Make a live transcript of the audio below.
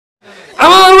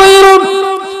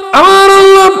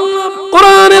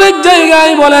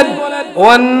জায়গায় বলেন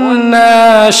ওয়ান্নাশিতাতি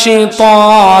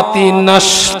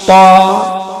নাশতা।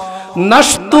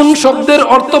 নাশতুন শব্দের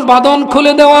অর্থ বাঁধন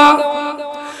খুলে দেওয়া।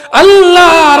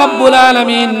 আল্লাহ রাব্বুল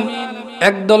আলামিন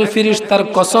একদল ফেরেশতার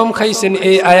কসম খাইছেন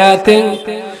এই আয়াতে,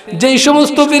 যেই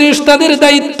সমস্ত ফেরেশতাদের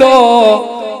দায়িত্ব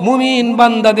মুমিন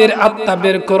বান্দাদের আত্মা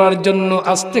বের করার জন্য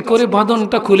আস্তে করে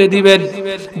বাঁধনটা খুলে দিবেন।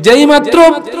 যেই মাত্র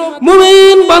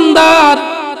মুমিন বান্দার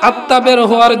আত্মা বের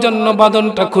হওয়ার জন্য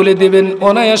বাঁধনটা খুলে দিবেন,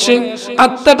 অনায়াসে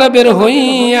আত্মাটা বের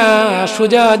হইয়া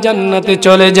সোজা জান্নাতে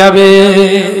চলে যাবে।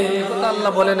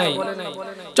 আল্লাহ বলে নাই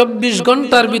 24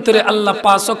 ঘন্টার ভিতরে আল্লাহ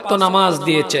 5 ওয়াক্ত নামাজ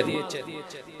দিয়েছেন।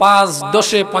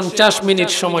 5-10 50 মিনিট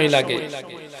সময় লাগে।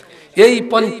 এই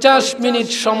 50 মিনিট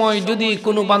সময় যদি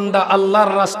কোনো বান্দা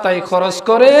আল্লাহর রাস্তায় খরচ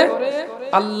করে,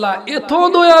 আল্লাহ এত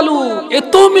দয়ালু,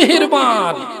 এত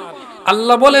মেহেরবান,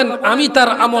 আল্লাহ বলেন আমি তার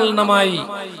আমল নামাই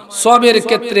সবের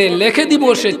ক্ষেত্রে লিখে দিব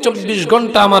সে 24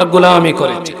 ঘন্টা আমার গোলামি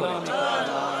করেছে।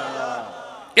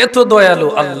 এত দয়ালু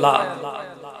আল্লাহ।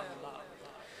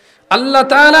 আল্লাহ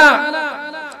তাআলা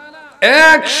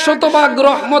 100 ভাগ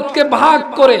রহমতকে ভাগ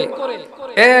করে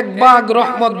 1 ভাগ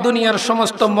রহমত দুনিয়ার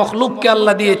সমস্ত মখলুককে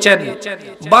আল্লাহ দিয়েছেন।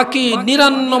 বাকি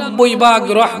 99 ভাগ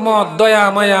রহমত দয়া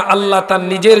মায়া আল্লাহ তার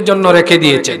নিজের জন্য রেখে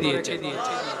দিয়েছেন।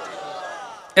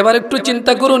 এবার একটু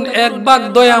চিন্তা করুন, 1 ভাগ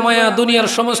দয়া মায়া দুনিয়ার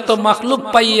সমস্ত মখলুক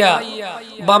পাইয়া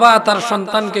বাবা তার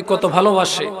সন্তানকে কত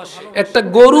ভালোবাসে, একটা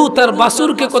গরু তার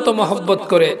বাছুরকে কত মহব্বত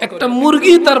করে, একটা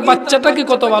মুরগি তার বাচ্চাটাকে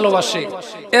কত ভালোবাসে।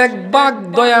 1 ভাগ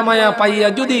দয়া মায়া পাইয়া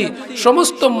যদি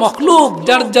সমস্ত মখলুক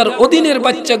যার যার অধীনের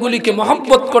বাচ্চাগুলিকে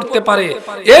মহব্বত করতে পারে,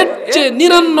 এর চেয়ে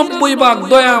 99 ভাগ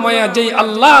দয়া মায়া যেই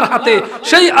আল্লাহর হাতে,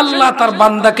 সেই আল্লাহ তার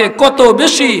বান্দাকে কত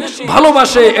বেশি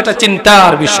ভালোবাসে, এটা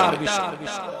চিন্তার বিষয়।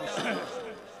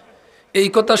 এই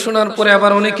কথা শোনার পরে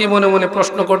আবার অনেকেই মনে মনে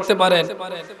প্রশ্ন করতে পারেন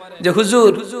যে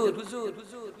হুজুর,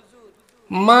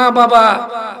 মা বাবা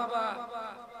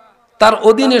তার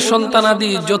অধীনে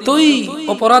সন্তানাদি যতই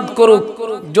অপরাধ করুক,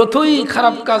 যতই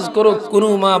খারাপ কাজ করুক, কোনো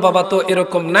মা বাবা তো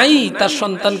এরকম নাই তার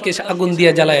সন্তানকে আগুন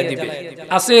দিয়ে জ্বালায়া দিবে।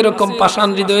 আছে এরকম পাষাণ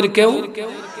হৃদয়ের কেউ?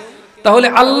 তাহলে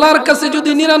আল্লাহর কাছে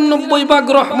যদি 99 ভাগ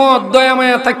রহমত দয়া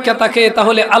মায়া থাকে,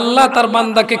 তাহলে আল্লাহ তার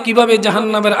বান্দাকে কিভাবে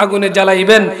জাহান্নামের আগুনে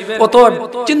জ্বালাইবেন? অতএব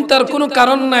চিন্তার কোনো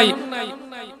কারণ নাই।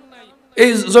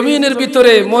 এই জমিনের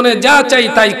ভিতরে মনে যা চাই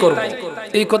তাই করব,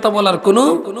 এই কথা বলার কোনো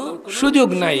সুযোগ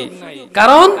নাই।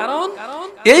 কারণ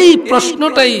এই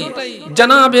প্রশ্নটাই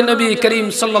জনাবে নবী করিম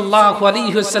সাল্লাল্লাহু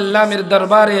আলাইহি ওয়াসাল্লামের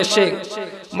দরবারে এসে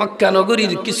মক্কা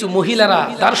নগরীর কিছু মহিলারা,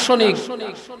 দার্শনিক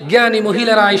জ্ঞানী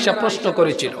মহিলারা আয়েশা প্রশ্ন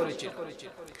করেছিল।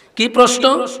 কি প্রশ্ন?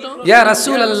 ইয়া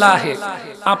রাসূলুল্লাহ,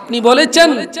 আপনি বলেছেন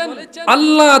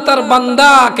আল্লাহ তার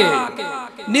বান্দাকে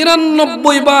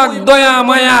 99 ভাগ দয়া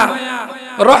মায়া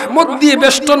রহমত দিয়ে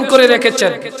বেষ্টন করে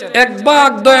রেখেছেন, 1 ভাগ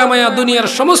দয়া মায়া দুনিয়ার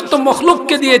সমস্ত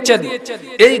মখলুককে দিয়েছেন।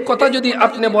 এই কথা যদি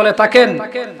আপনি বলে থাকেন,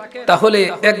 তাহলে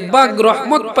 1 ভাগ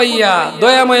রহমত পাইয়া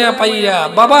দয়া মায়া পাইয়া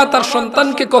বাবা তার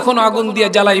সন্তানকে কখনো আগুন দিয়ে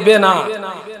জ্বালাইবে না।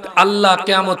 আল্লাহ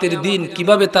কিয়ামতের দিন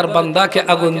কিভাবে তার বান্দাকে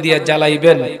আগুন দিয়ে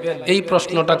জ্বালাইবেন? এই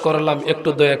প্রশ্নটা করলাম, একটু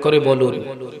দয়া করে বলুন।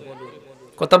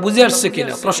 কথা বুঝে আসছে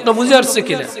কিনা? প্রশ্ন বুঝে আসছে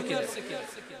কিনা?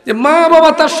 যে মা বাবা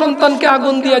তার সন্তানকে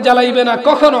আগুন দিয়ে জ্বালাইবে না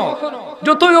কখনো,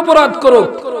 যতই অপরাধ করুক।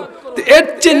 এর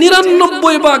চেয়ে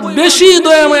 99 ভাগ বেশি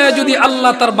দয়া মায়া যদি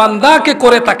আল্লাহ তার বান্দাকে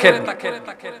করে থাকেন,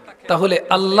 তাহলে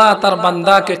আল্লাহ তার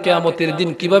বান্দাকে কিয়ামতের দিন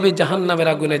কিভাবে জাহান্নামের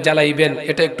আগুনে জ্বালাইবেন,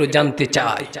 এটা একটু জানতে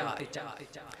চাই।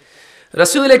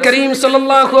 রাসূল করিম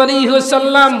সাল্লাল্লাহু আলাইহি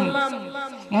ওয়াসাল্লাম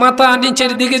মাথা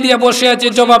নিচের দিকে দিয়ে বসে আছে,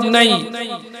 জবাব নাই।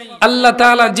 আল্লাহ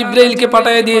তাআলা জিবরাইলকে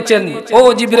পাঠিয়ে দিয়েছেন, ও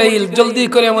জিবরাইল, জলদি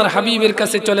করে আমার হাবিবের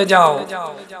কাছে চলে যাও,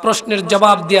 প্রশ্নের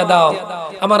জবাব দিয়ে দাও।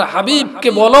 আমার হাবিবকে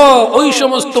বলো ওই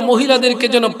সমস্ত মহিলাদেরকে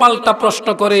যেন পাল্টা প্রশ্ন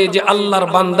করে যে আল্লাহর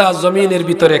বান্দা জমিনের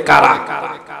ভিতরে কারা।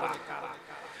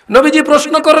 নবীজি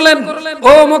প্রশ্ন করলেন,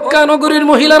 ও মক্কা নগরীর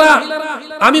মহিলারা,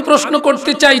 আমি প্রশ্ন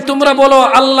করতে চাই, তোমরা বলো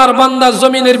আল্লাহর বান্দা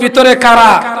জমিনের ভিতরে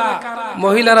কারা?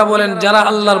 মহিলারা বলেন, যারা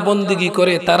আল্লাহর বন্দেগী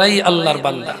করে তারাই আল্লাহর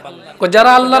বান্দা।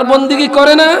 যারা আল্লাহর বন্দেগী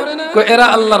করে না, এরা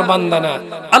আল্লাহর বান্দা না।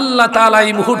 আল্লাহ তাআলা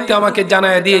এই মুহূর্তে আমাকে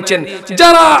জানায় দিয়েছেন,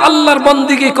 যারা আল্লাহর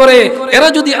বন্দেগী করে এরা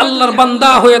যদি আল্লাহর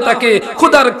বান্দা হয়ে থাকে,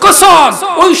 খোদার কসম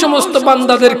ওই সমস্ত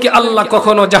বান্দাদেরকে আল্লাহ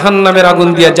কখনো জাহান্নামের আগুন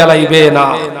দিয়ে জ্বালাইবে না।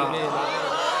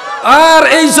 আর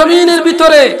এই জমিনের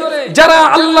ভিতরে যারা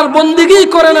আল্লাহর বন্দেগী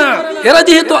করে না, এরা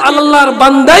যেহেতু আল্লাহর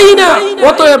বান্দাই না,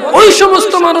 অতএব ওই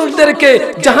সমস্ত মানুষদেরকে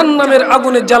জাহান্নামের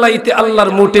আগুনে জ্বালাইতে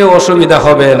আল্লাহর মোটেও অসুবিধা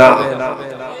হবে না।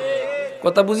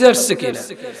 কথা বুঝে আসছে কিনা?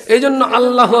 এই জন্য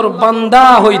আল্লাহর বান্দা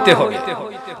হইতে হবে।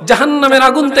 জাহান্নামের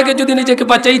আগুন থেকে যদি নিজেকে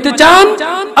বাঁচাইতে চান,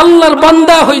 আল্লাহর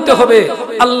বান্দা হইতে হবে।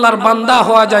 আল্লাহর বান্দা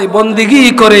হওয়া যায় বন্দিগি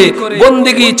করে,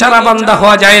 বন্দিগি ছাড়া বান্দা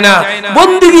হওয়া যায় না।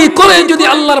 বন্দিগি করে যদি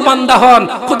আল্লাহর বান্দা হন,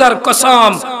 খোদার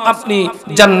কসম আপনি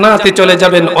জান্নাতে চলে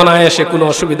যাবেন অনায়াসে, কোনো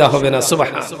অসুবিধা হবে না।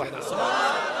 সুবহানাল্লাহ।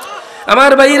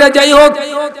 আমার ভাইরা, যাই হোক,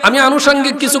 আমি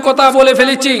আনুষঙ্গিক কিছু কথা বলে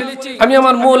ফেলেছি, আমি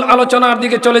আমার মূল আলোচনার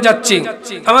দিকে চলে যাচ্ছি।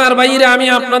 আমার ভাইরা, আমি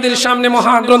আপনাদের সামনে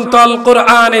মহাগ্রন্থ আল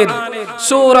কোরআনের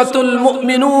সূরাতুল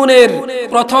মুমিনুনের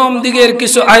প্রথম দিকের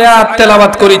কিছু আয়াত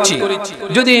তেলাওয়াত করেছি।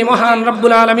 যদি মহান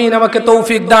রব্বুল আলামিন আমাকে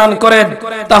তৌফিক দান করেন,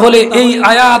 তাহলে এই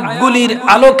আয়াতগুলির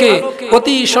আলোকে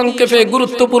অতি সংক্ষেপে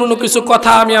গুরুত্বপূর্ণ কিছু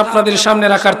কথা আমি আপনাদের সামনে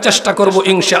রাখার চেষ্টা করব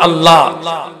ইনশাআল্লাহ।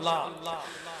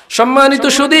 সম্মানিত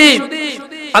সুধী,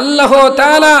 আল্লাহ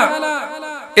তাআলা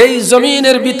এই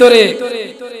জমিনের ভিতরে,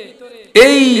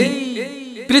 এই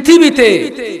পৃথিবীতে,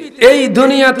 এই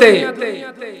দুনিয়াতে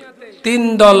তিন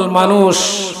দল মানুষ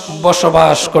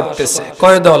বসবাস করতেছে।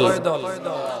 কয় দল?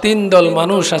 তিন দল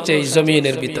মানুষ আছে এই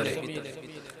জমিনের ভিতরে।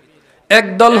 এক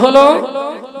দল হলো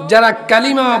যারা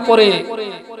কালিমা পড়ে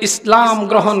ইসলাম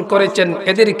গ্রহণ করেছেন,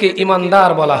 এদেরকে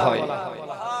ঈমানদার বলা হয়।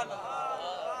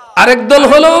 আরেক দল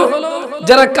হলো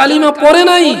যারা কালিমা পড়ে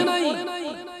নাই,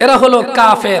 এরা হলো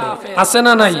কাফের। আছে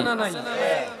না নাই?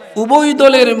 উভয়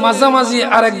দলের মাঝামাঝি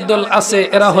আরেক দল আছে,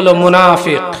 এরা হলো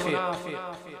মুনাফিক।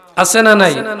 আছে না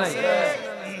নাই?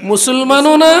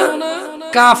 মুসলমানও না,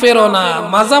 কাফেরও না,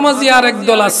 মাঝামাঝি আরেক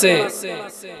দল আছে,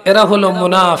 এরা হলো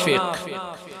মুনাফিক।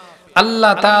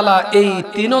 আল্লাহ তাআলা এই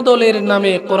তিন দলের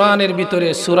নামে কোরআনের ভিতরে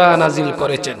সূরা নাজিল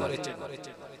করেছেন।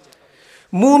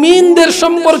 মুমিনদের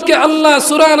সম্পর্কে আল্লাহ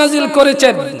সূরা নাজিল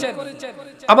করেছেন,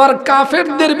 আবার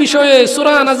কাফেরদের বিষয়ে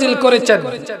সূরা নাজিল করেছেন,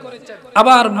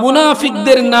 আবার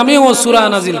মুনাফিকদের নামেও সূরা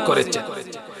নাজিল করেছেন।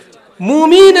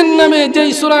 মুমিনের নামে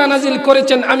যেই সূরা নাজিল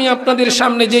করেছেন, আমি আপনাদের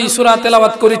সামনে যেই সূরা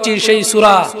তেলাওয়াত করেছি সেই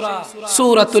সূরা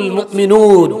সূরাতুল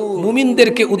মুমিনুন।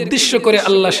 মুমিনদেরকে উদ্দেশ্য করে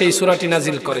আল্লাহ সেই সূরাটি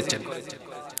নাজিল করেছেন।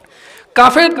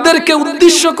 কাফেরদেরকে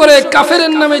উদ্দেশ্য করে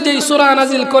কাফেরের নামে যেই সূরা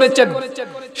নাজিল করেছেন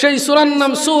সেই সূরার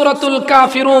নাম সূরাতুল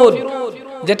কাফিরুন,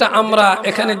 যেটা আমরা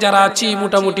এখানে যারা আছি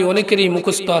মোটামুটি অনেকেরই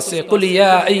মুখস্থ আছে। কুল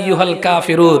ইয়া আইয়ুহাল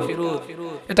কাফিরুন,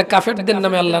 এটা কাফেরদের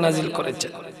নামে আল্লাহ নাজিল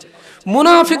করেছেন।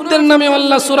 মুনাফিকদের নামে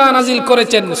আল্লাহ সূরা নাজিল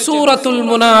করেছেন সূরাতুল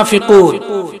মুনাফিকুন।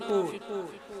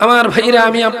 আমার ভাইরা,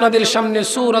 আমি আপনাদের সামনে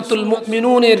সূরাতুল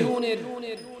মুমিনুনের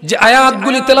যে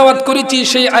আয়াতগুলি তেলাওয়াত করেছি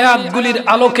সেই আয়াতগুলির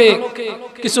আলোকে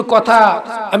কিছু কথা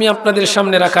আমি আপনাদের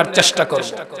সামনে রাখার চেষ্টা করব।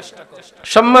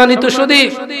 সম্মানিত সুধী,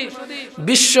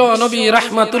 বিশ্ব নবী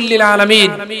রাহমাতুল লিল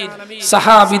আলামিন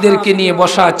সাহাবীদেরকে নিয়ে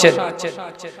বসা আছেন,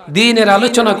 দ্বীনের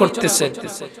আলোচনা করতেছেন,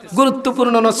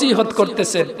 গুরুত্বপূর্ণ নসিহত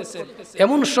করতেছেন।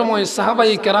 এমন সময়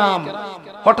সাহাবায়ে কেরাম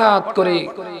হঠাৎ করে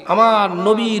আমার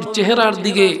নবীর চেহারার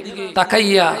দিকে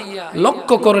তাকাইয়া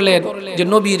লক্ষ্য করলেন যে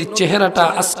নবীর চেহারাটা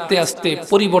আস্তে আস্তে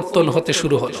পরিবর্তন হতে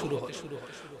শুরু হলো।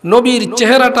 নবীর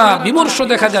চেহারাটা বিমর্ষ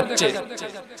দেখা যাচ্ছে,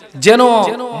 যেন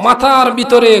মাথার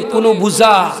ভিতরে কোনো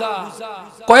বোঝা,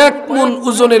 কয়েক মণ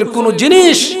ওজনের কোনো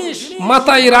জিনিস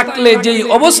মাথায় রাখলে যেই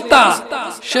অবস্থা,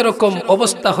 সেরকম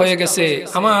অবস্থা হয়ে গেছে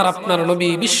আমার আপনার নবী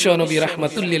বিশ্ব নবী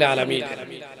রাহমাতুল লিল আলামিন।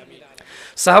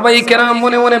 সাহাবায়ে কেরাম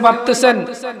মনে মনে ভাবতেছেন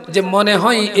যে মনে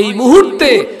হয় এই মুহূর্তে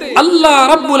আল্লাহ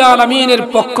রাব্বুল আলামিনের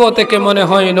পক্ষ থেকে মনে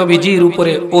হয় নবীজির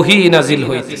উপরে ওহী নাজিল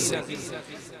হইতেছে।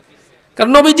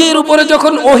 কারণ নবীজির উপরে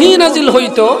যখন ওহী নাজিল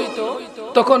হইতো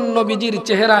তখন নবীজির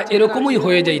চেহারা এরকমই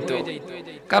হয়ে যাইত।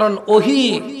 কারণ ওহী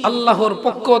আল্লাহর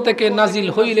পক্ষ থেকে নাজিল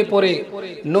হইলে পরে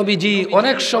নবীজি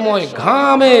অনেক সময়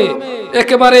ঘামে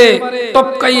একেবারে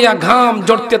টপকাইয়া ঘাম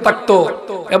ঝরতে থাকতো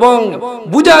এবং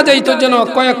বুঝা যাইত যেন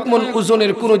কয়েক মণ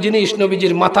ওজনের কোনো জিনিস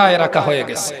নবীজির মাথায় রাখা হয়ে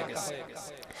গেছে।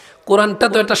 কোরআনটা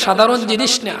তো এটা সাধারণ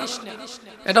জিনিস না,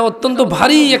 এটা অত্যন্ত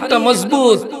ভারী একটা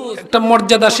মজবুত একটা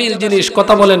মর্যাদাশীল জিনিস।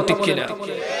 কথা বলেন ঠিক কিনা?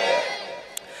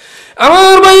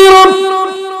 আমার ভাইরা,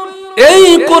 এই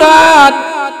কোরআন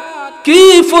কি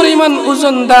পরিমাণ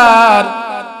ওজনদার!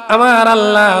 আমার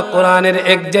আল্লাহ কোরআনের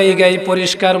এক জায়গায়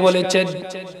পরিষ্কার বলেছেন,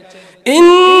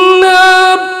 ইন্না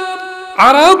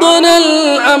আরাদনাল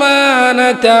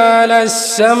আমানাতা আলাস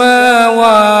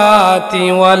সামাওয়াতি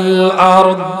ওয়াল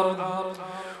আরদ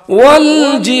ওয়াল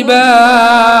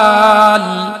জিবাল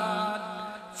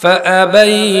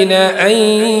فأبين أن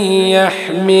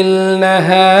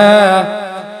يحملنها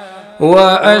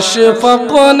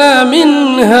وأشفقن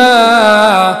منها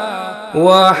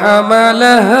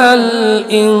وحملها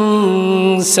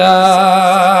الإنسان।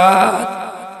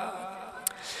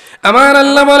 আমার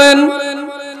আল্লাহ বলেন,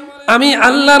 আমি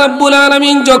আল্লাহ রাব্বুল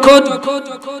আলামিন যখন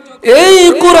এই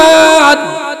কোরআন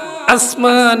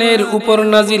আসমানের উপর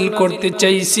নাজিল করতে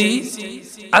চাইছি,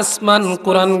 আসমান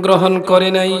কোরআন গ্রহণ করে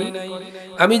নাই।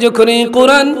 আমি যখন এই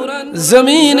কোরআন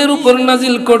জমিনের উপর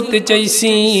নাজিল করতে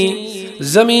চাইছি,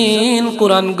 জমিন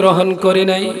কোরআন গ্রহণ করে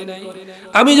নাই।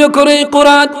 আমি যখন এই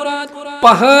কোরআন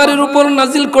পাহাড়ের উপর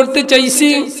নাজিল করতে চাইছি,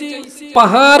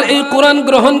 পাহাড় এই কোরআন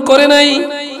গ্রহণ করে নাই।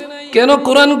 কেন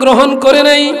কোরআন গ্রহণ করে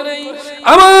নাই?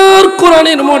 আমার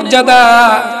কোরআনের মর্যাদা,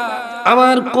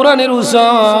 আমার কোরআনের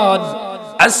ওজন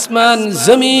আসমান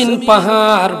জমিন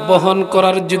পাহাড় বহন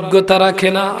করার যোগ্যতা রাখে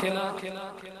না।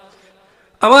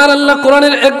 আমার আল্লাহ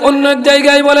কোরআনের অন্য এক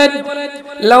জায়গায় বলেন,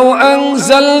 লাউ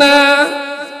আনজালনা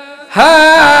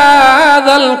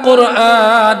হাযাল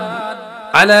কুরআন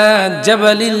আলা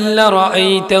জাবালিন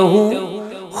লারাআইতাহু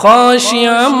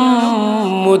খাশিআম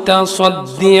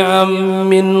মুতাসাদ্দিআম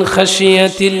মিন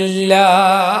খাশিয়াতিল্লাহ।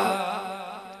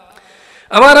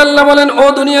 আমার আল্লাহ বলেন, ও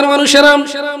দুনিয়ার মানুষেরা,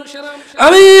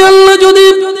 আমি আল্লাহ যদি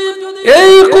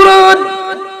এই কোরআন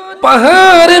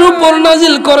পাহাড়ের উপর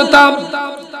নাজিল করতাম,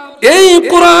 এই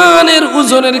কোরআনের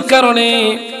ওজনের কারণে,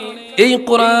 এই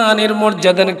কোরআনের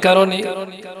মর্যাদার কারণে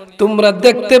তোমরা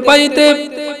দেখতে পাইতে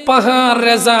পাহাড়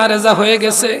রেজা রেজা হয়ে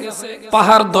গেছে,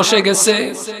 পাহাড় ধসে গেছে,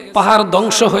 পাহাড়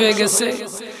ধ্বংস হয়ে গেছে।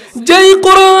 যেই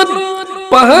কোরআন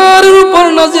পাহাড়ের উপর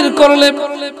নাজিল করলে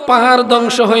পাহাড়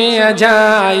ধ্বংস হয়ে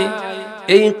যায়,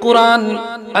 এই কোরআন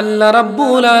আল্লাহ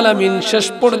রাব্বুল আলামিন শেষ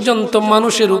পর্যন্ত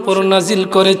মানুষের উপর নাজিল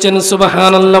করেছেন।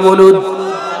 সুবহানাল্লাহ বলুন।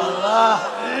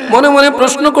 মনে মনে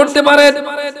প্রশ্ন করতে পারেন,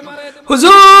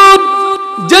 হুজুর,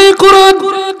 যেই কোরআন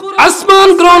আসমান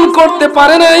গ্রহণ করতে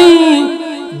পারে নাই,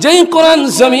 যেই কোরআন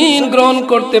জমিন গ্রহণ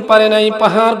করতে পারে নাই,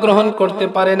 পাহাড় গ্রহণ করতে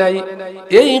পারে নাই,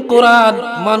 এই কোরআন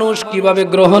মানুষ কিভাবে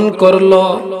গ্রহণ করলো?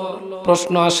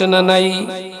 প্রশ্ন আসে না নাই?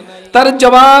 তার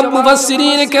জবাব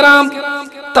মুফাসসিরিনে কেরাম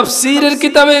তাফসীরের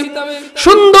কিতাবে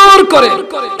সুন্দর করে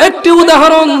একটি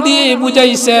উদাহরণ দিয়ে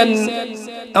বুঝাইছেন।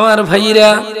 আমার ভাইরা,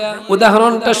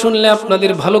 উদাহরণটা শুনলে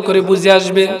আপনাদের ভালো করে বুঝে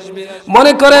আসবে।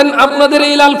 মনে করেন আপনাদের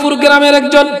এই লালপুর গ্রামের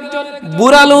একজন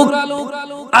বুড়া লোক,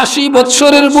 80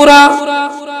 বছরের বুড়া,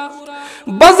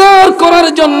 বাজার করার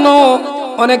জন্য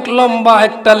অনেক লম্বা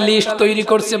একটা লিস্ট তৈরি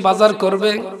করছে, বাজার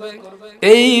করবে।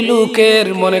 এই লোকের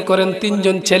মনে করেন 3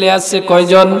 জন ছেলে আছে।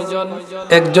 কয়জন?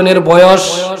 একজনের বয়স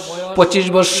 25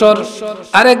 বছর,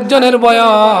 আরেকজনের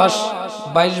বয়স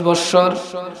 22 বছর,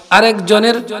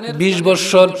 আরেকজনের 20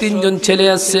 বছর। 3 জন ছেলে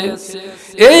আছে।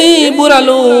 এই বুড়া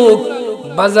লোক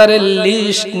বাজারের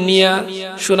লিস্ট নিয়ে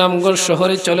সুনামগঞ্জ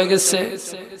শহরে চলে গেছে,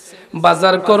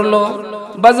 বাজার করলো।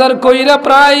 বাজার কইরা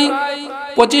প্রায়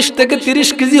 25 থেকে 30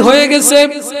 কেজি হয়ে গেছে।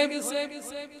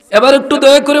 এবার একটু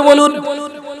দয়া করে বলুন,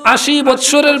 80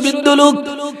 বছরের বৃদ্ধ লোক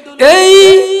এই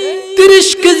 30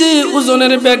 কেজি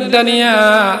ওজনের ব্যাগটা নিয়ে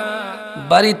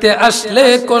বাড়িতে আসলে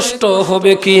কষ্ট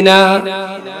হবে কিনা?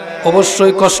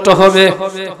 অবশ্যই কষ্ট হবে।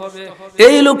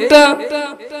 এই লোকটা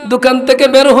দোকান থেকে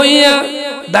বের হইয়া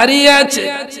দাঁড়িয়ে আছে।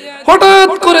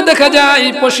 হঠাৎ করে দেখা যায়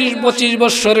 25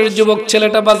 বছরের যুবক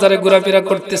ছেলেটা বাজারে ঘোরাফেরা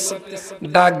করতেছে।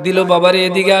 ডাক দিল, বাবারে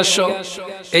এদিকে আসো,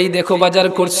 এই দেখো বাজার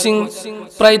করছি,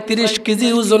 প্রায় 30 কেজি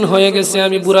ওজন হয়ে গেছে,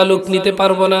 আমি বুড়া লোক নিতে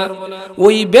পারবো না,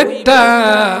 ওই ব্যাগটা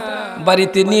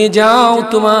বাড়িতে নিয়ে যাও,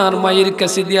 তোমার মায়ের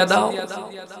কাছে দিয়া দাও।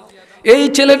 এই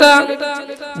ছেলেটা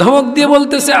ধমক দিয়ে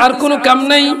বলতেছে, আর কোনো কাম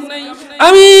নাই,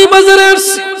 আমি বাজারে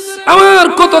আসছি, আমার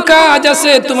কত কাজ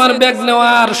আছে, তোমার ব্যাগ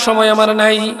নেওয়ার সময় আমার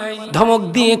নাই। ধমক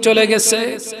দিয়ে চলে গেছে।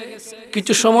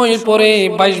 কিছু সময় পরে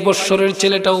 22 বছরের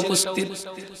ছেলেটা উপস্থিত।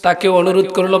 তাকে অনুরোধ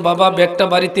করলো, বাবা ব্যাগটা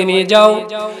বাড়িতে নিয়ে যাও।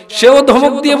 সেও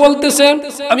ধমক দিয়ে বলতেছে,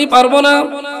 আমি পারবো না,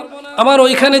 আমার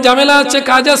ওইখানে ঝামেলা আছে,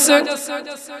 কাজ আছে।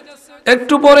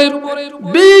 একটু পরে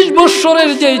 20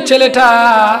 বছরের যে ছেলেটা,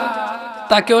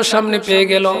 তাকেও সামনে পেয়ে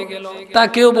গেল।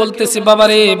 তাকেও বলতেছে,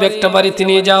 বাবারে ব্যাগটা বাড়িতে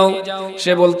নিয়ে যাও।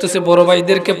 সে বলতেছে, বড়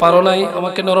ভাইদেরকে পারো নাই,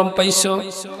 আমাকে নরম পাইছো,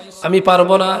 আমি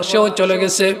পারবো না। সেও চলে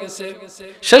গেছে।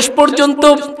 শেষ পর্যন্ত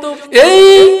এই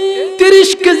 30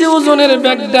 কেজি ওজনের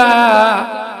ব্যাগটা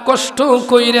কষ্ট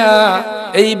কইরা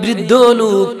এই বৃদ্ধ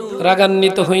লোক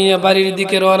রাগান্বিত হইয়া বাড়ির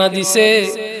দিকে রওনা দিছে।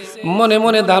 মনে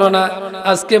মনে ধারণা,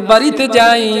 আজকে বাড়িতে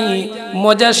যাই,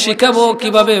 মজা শিখাবো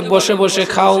কিভাবে বসে বসে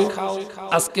খাও,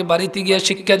 আজকে বাড়িতে গিয়ে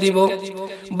শিক্ষা দিব।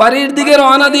 বাড়ির দিকে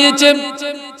রওনা দিয়েছে।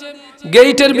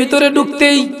 গেটের ভিতরে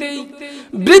ঢুকতেই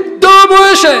বৃদ্ধ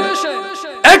বয়সের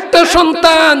একটা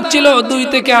সন্তান ছিল, 2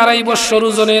 থেকে 2.5 বছর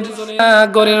ওজনের,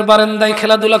 ঘরের বারান্দায়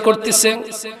খেলাধুলা করতেছে।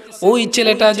 ওই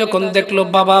ছেলেটা যখন দেখলো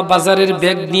বাবা বাজারের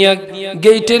ব্যাগ নিয়ে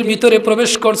গেটের ভিতরে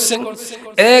প্রবেশ করছে,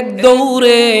 এক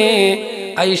দৌড়ে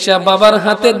আয়েশা বাবার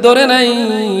হাতে ধরে নাই,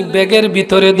 ব্যাগের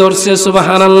ভিতরে ধরছে।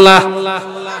 সুবহানাল্লাহ।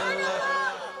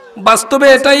 বাস্তবে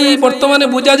এটাই বর্তমানে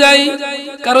বোঝা যায়।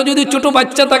 কারো যদি ছোট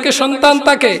বাচ্চা থাকে, সন্তান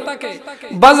থাকে,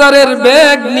 বাজারের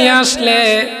ব্যাগ নিয়ে আসলে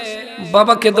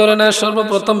বাবাকে ধরে না,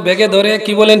 সর্বপ্রথম ব্যাগে ধরে,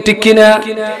 কি বলেন ঠিক কিনা?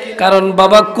 কারণ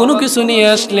বাবা কোনো কিছু নিয়ে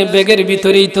আসলে ব্যাগের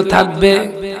ভিতরেই তো থাকবে,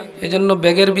 এজন্য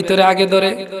ব্যাগের ভিতরে আগে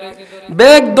ধরে।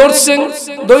 ব্যাগ ধরছেন,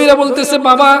 দইরা বলতেছে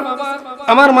বাবা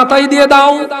আমার মাথায় দিয়ে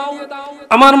দাও,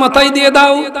 আমার মাথায় দিয়ে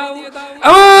দাও।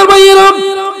 আমার ভাইয়েরা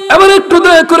এবার একটু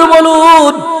দয়া করে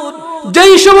বলুন,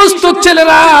 যেই সমস্ত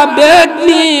ছেলেরা ব্যাগ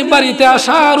নিয়ে বাড়িতে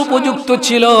আসার উপযুক্ত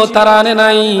ছিল তারা আনে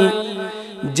নাই,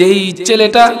 যেই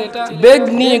ছেলেটা ব্যাগ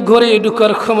নিয়ে ঘরে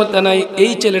ঢোকার ক্ষমতা নাই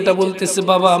এই ছেলেটা বলতেছে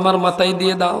বাবা আমার মাথায়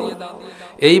দিয়ে দাও।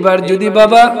 এইবার যদি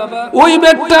বাবা ওই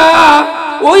ব্যাগটা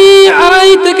ওই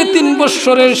 2.5 থেকে 3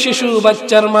 বছরের শিশু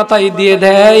বাচ্চার মাথায় দিয়ে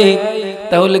দেয়,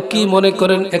 তাহলে কি মনে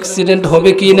করেন অ্যাক্সিডেন্ট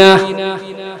হবে কি না?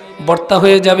 বর্তা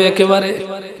হয়ে যাবে একেবারে।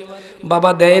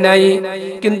 বাবা দেয় নাই,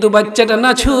 কিন্তু বাচ্চাটা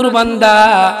নাছুর বান্দা,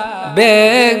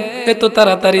 ব্যাগ এত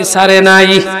তাড়াতাড়ি সারে নাই।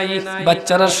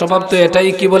 বাচ্চারা স্বভাব তো এটাই,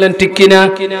 কি বলেন ঠিক কিনা?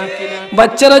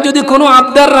 বাচ্চারা যদি কোনো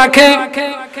আবদার রাখে,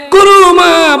 কোনো মা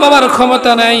বাবার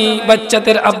ক্ষমতা নাই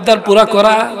বাচ্চাদের আবদার পুরা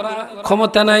করা,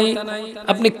 ক্ষমতা নাই,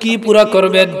 আপনি কি পুরা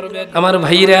করবেন? আমার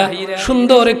ভাইরা,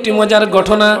 সুন্দর একটি মজার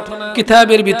ঘটনা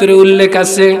কিতাবের ভিতরে উল্লেখ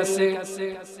আছে।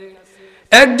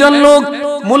 একজন লোক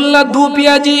মোল্লা দু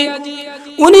পিয়াজি,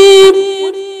 উনি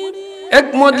এক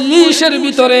মজলিসের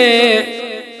ভিতরে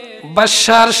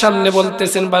বাদশার সামনে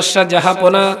বলতেছেন, বাদশা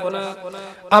জাহাপনা,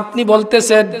 আপনি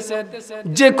বলতেছেন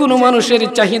যে কোনো মানুষের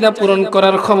চাহিদা পূরণ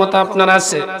করার ক্ষমতা আপনার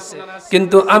আছে,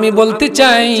 কিন্তু আমি বলতে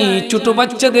চাই ছোট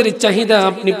বাচ্চাদের চাহিদা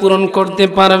আপনি পূরণ করতে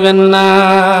পারবেন না।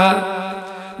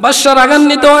 বাদশা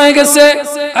রাগান্বিত হয়ে গেছে,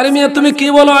 আরে মিয়া তুমি কি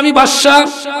বলো? আমি বাদশা,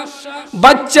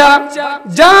 বাচ্চা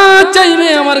যা চাইবে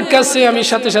আমার কাছে আমি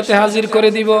সাথে সাথে হাজির করে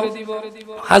দিব।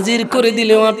 হাজির করে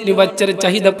দিলেও আপনি বাচ্চার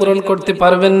চাহিদা পূরণ করতে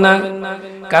পারবেন না,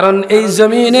 কারণ এই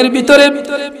জমিনের ভিতরে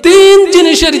 3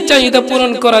 জিনিসের চাহিদা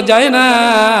পূরণ করা যায় না।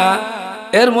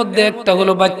 এর মধ্যে একটা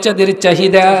হলো বাচ্চাদের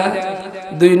চাহিদা,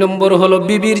 2 নম্বর হলো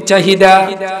বিবির চাহিদা,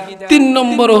 3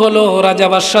 নম্বর হলো রাজা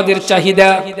বাদশাদের চাহিদা।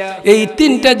 এই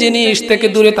 3টা জিনিস থেকে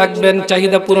দূরে থাকবেন,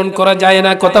 চাহিদা পূরণ করা যায়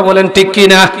না। কথা বলেন ঠিক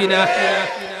কিনা?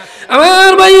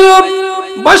 আমার ভাইরা,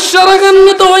 বাদশা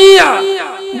রাগান্বিত হইয়া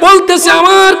বলতেছে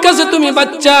আমার কাছে তুমি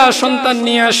বাচ্চা সন্তান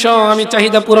নিয়ে আসো, আমি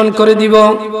চাহিদা পূরণ করে দিব।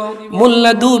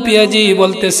 মোল্লা দু পিয়াজি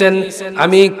বলতেছেন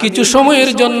আমি কিছু সময়ের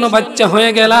জন্য বাচ্চা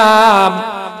হয়ে গেলাম,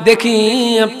 দেখি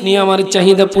আপনি আমার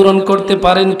চাহিদা পূরণ করতে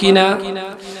পারেন কিনা।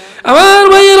 আমার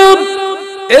ভাইরা,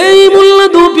 এই মোল্লা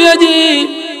দু পিয়াজি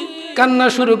কান্না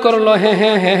শুরু করলো, হ্যাঁ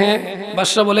হ্যাঁ হ্যাঁ হ্যাঁ।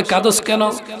 বাদশা বলে কাঁদোস কেন?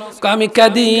 আমি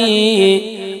কাঁদি,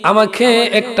 আমাকে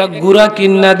একটা গুড়া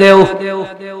কিন্না দেও।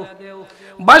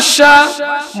 বাদশা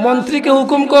মন্ত্রীকে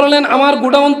হুকুম করলেন আমার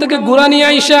গোডাউন থেকে গুড়া নিয়ে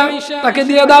আইসা তাকে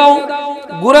দিয়ে দাও।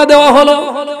 গুড়া দেওয়া হলো।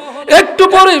 একটু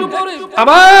পরে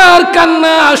আবার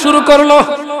কান্না শুরু করলো।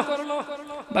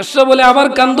 বাদশা বলে আবার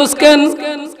কান্দোস কেন?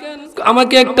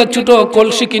 আমাকে একটা ছোট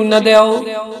কলসি কিন্না দাও।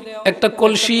 একটা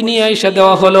কলসি নিয়ে আইসা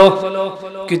দেওয়া হলো।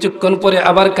 কিছুক্ষণ পরে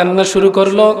আবার কান্না শুরু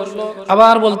করলো।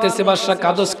 আবার বলতেছে বাদশা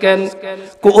কাঁদোস কেন?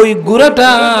 ওই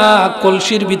গুড়াটা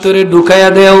কলসির ভিতরে ঢুকাইয়া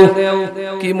দেও।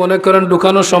 কি মনে করেন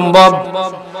ঢুকানো সম্ভব?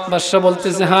 বাদশা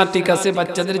বলতেছে হ্যাঁ ঠিক আছে,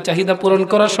 বাচ্চাদের চাহিদা পূরণ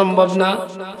করা সম্ভব না।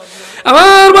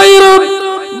 আমার ভাইরা,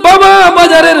 বাবা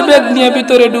বাজারের ব্যাগ নিয়ে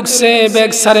ভিতরে ঢুকছে,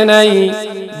 ব্যাগ ছাড়ে নাই।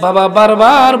 বাবা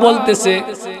বারবার বলতেছে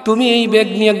তুমি এই ব্যাগ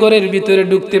নিয়ে ঘরের ভিতরে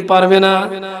ঢুকতে পারবে না,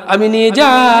 আমি নিয়ে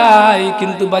যাই,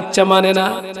 কিন্তু বাচ্চা মানে না।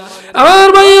 আমার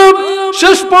ভাইরা,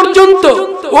 শেষ পর্যন্ত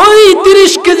ওই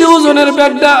 30 কেজি ওজনের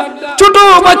ব্যাগটা ছোট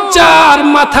বাচ্চার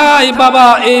মাথায় বাবা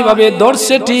এইভাবে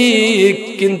ধরছে ঠিক,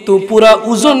 কিন্তু পুরা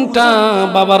ওজনটা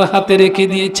বাবার হাতে রেখে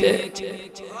দিয়েছে।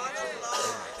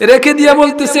 রেখে দিয়ে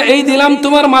বলতেছে এই দিলাম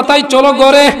তোমার মাথায়, চলো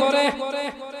ঘরে।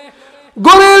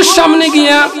 ঘরের সামনে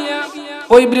গিয়া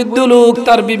ওই বৃদ্ধ লোক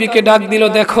তার বিবিকে ডাক দিল,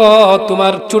 দেখো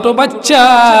তোমার ছোট বাচ্চা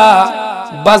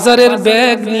বাজারের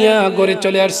ব্যাগ নিয়ে ঘরে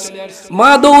চলে আসছে। মা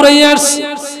দৌড়াইয়া আসছে,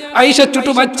 আইসা ছোট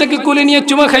বাচ্চাকে কোলে নিয়ে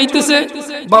চুমা খাইতেছে।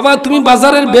 বাবা তুমি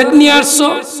বাজারের ব্যাগ নিয়ে আসছো,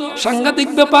 সাংঘাতিক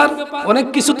ব্যাপার, অনেক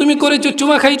কিছু তুমি করেছো।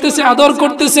 চুমা খাইতেছে, আদর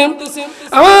করতেছে।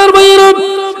 আমার ভাইয়েরা,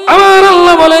 আমার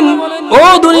আল্লাহ বলেন ও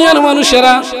দুনিয়ার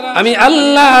মানুষেরা, আমি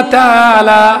আল্লাহ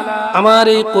তাআলা আমার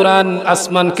এই কোরআন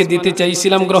আসমানকে দিতে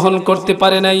চাইছিলাম, গ্রহণ করতে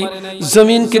পারে নাই।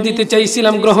 জমিনকে দিতে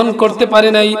চাইছিলাম, গ্রহণ করতে পারে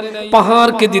নাই।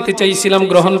 পাহাড়কে দিতে চাইছিলাম,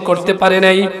 গ্রহণ করতে পারে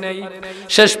নাই।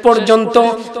 শেষ পর্যন্ত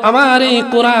আমার এই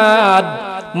কোরআন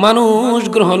মানুষ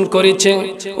গ্রহণ করেছে।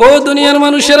 ও দুনিয়ার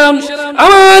মানুষেরা,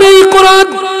 আমার এই কোরআন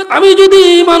আমি যদি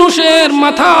মানুষের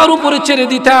মাথার উপরে ছেড়ে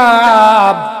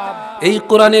দিতাম, এই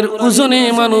কোরআনের ওজনে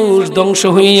মানুষ ধ্বংস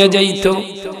হইয়া যাইত।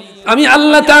 আমি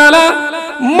আল্লাহ তাআলা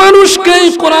মানুষকে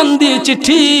কোরআন দিয়েছি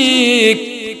ঠিক,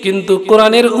 কিন্তু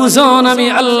কোরআনের ওজন আমি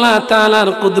আল্লাহ তাআলার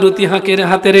কুদরতি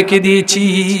হাতে রেখে দিয়েছি।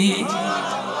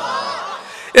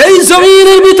 এই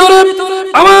জমিনের ভিতরে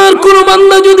আমার কোন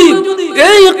বান্দা যদি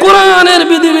এই কোরআনের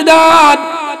বিধিবিধান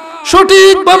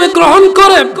সঠিকভাবে গ্রহণ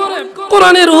করে,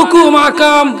 কোরআনের হুকুম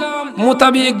আকাম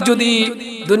মোতাবেক যদি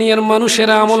দুনিয়ার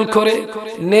মানুষেরা আমল করে,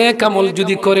 নেক আমল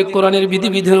যদি করে কোরআনের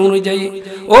বিধিবিধান অনুযায়ী,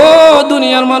 ও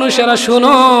দুনিয়ার মানুষেরা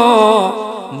শুনো,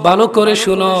 ভালো করে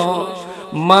শুনো,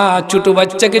 মা ছোট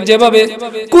বাচ্চাকে যেভাবে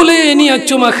কোলে নিয়ে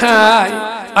চুমা খায়,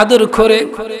 আদর করে,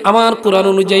 আমার কোরআন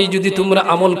অনুযায়ী যদি তোমরা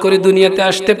আমল করে দুনিয়াতে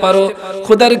আসতে পারো,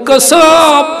 খোদার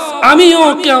কসম আমিও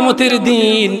কিয়ামতের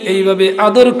দিন এইভাবে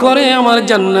আদর করে আমার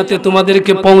জান্নাতে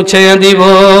তোমাদেরকে পৌঁছাইয়া দিব।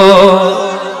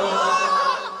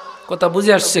 কথা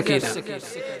বুঝে আসছে কিনা?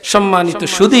 সম্মানিত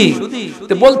সুধী,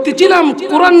 বলতেছিলাম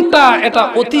কোরআনটা এটা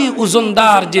অতি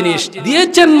ওজনদার জিনিস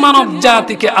দিয়েছেন মানব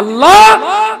জাতিকে আল্লাহ,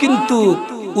 কিন্তু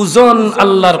ওজন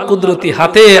আল্লাহর কুদরতি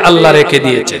হাতে আল্লাহ রেখে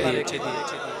দিয়েছেন।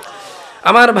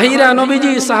 আমার ভাইরা,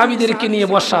 নবীজি সাহাবীদেরকে নিয়ে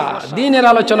বসা দ্বীনের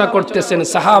আলোচনা করতেছেন।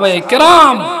 সাহাবায়ে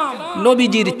কেরাম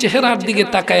নবীজির চেহারার দিকে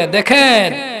তাকায়া দেখেন,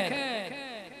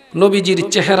 নবীজির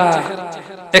চেহারা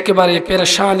একেবারে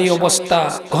পেরেশানি অবস্থা,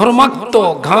 ঘর্মাক্ত,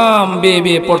 ঘাম বেয়ে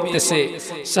বেয়ে পড়তেছে।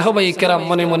 সাহাবায়ে কেরাম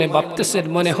মনে মনে ভাবতেছেন,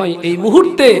 মনে হয় এই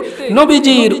মুহূর্তে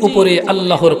নবীজির উপরে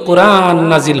আল্লাহর কোরআন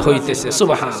নাজিল হইতেছে।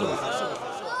 সুবহানাল্লাহ।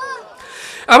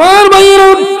 আমার ভাইরা,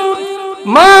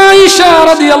 মা আয়েশা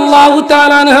রাদিয়াল্লাহু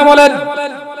তাআলা আনহা বলেন,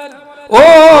 ও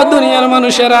দুনিয়ার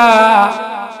মানুষেরা,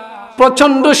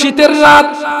 প্রচন্ড শীতের রাত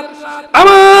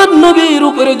আমার নবীর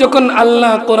উপরে যখন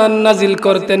আল্লাহ কোরআন নাজিল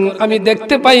করতেন, আমি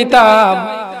দেখতে পাইতাম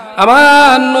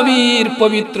আমার নবীর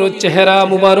পবিত্র চেহারা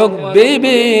মুবারক বেয়ে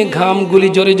বেয়ে ঘামগুলি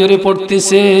জোরে জোরে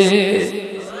পড়তেছে।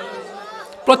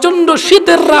 প্রচন্ড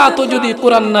শীতের রাতও যদি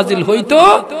কোরআন নাজিল হইতো,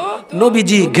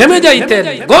 নবীজি ঘেমে যাইতেন,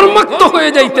 গরমাক্ত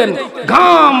হয়ে যাইতেন,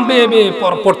 ঘাম বেয়ে বেয়ে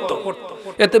পড়তো।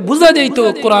 এতে বোঝা যাইত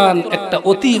কোরআন একটা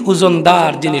অতি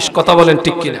ওজনদার জিনিস। কথা বলেন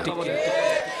ঠিক কিনা?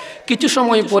 কিছু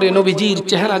সময় পরে নবীজির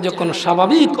চেহারা যখন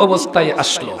স্বাভাবিক অবস্থায়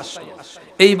আসলো,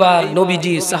 এইবার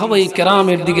নবীজি সাহাবায়ে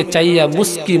কেরামের দিকে চাইয়া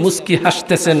মুস্কি মুস্কি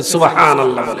হাসতেছেন।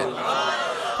 সুবহানাল্লাহ বলেন।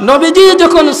 নবীজি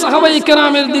যখন সাহাবায়ে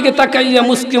কেরামের দিকে তাকাইয়া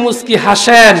মুস্কি মুস্কি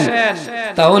হাসেন,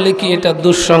 তাহলে কি এটা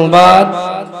দুঃসংবাদ?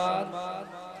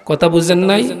 কথা বুঝেন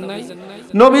নাই?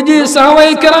 নবীজি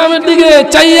সাহাবায়ে কেরামের দিকে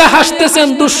চাইয়া হাসতেছেন,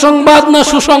 দুঃসংবাদ না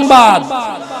সুসংবাদ?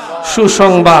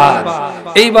 সুসংবাদ।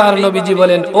 এইবার নবীজি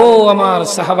বলেন, ও আমার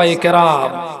সাহাবায়ে কেরাম,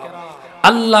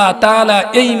 আল্লাহ তাআলা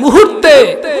এই মুহূর্তে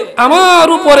আমার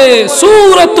উপরে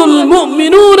সূরাতুল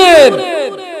মুমিনুনের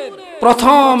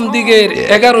প্রথম দিকের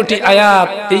 11টি আয়াত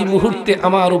এই মুহূর্তে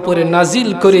আমার উপরে নাজিল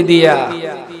করে দিয়া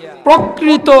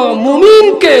প্রকৃত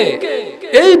মুমিনকে,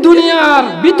 এই দুনিয়ার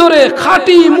ভিতরে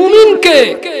খাঁটি মুমিনকে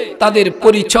তাদের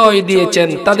পরিচয় দিয়েছেন,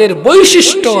 তাদের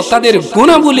বৈশিষ্ট্য, তাদের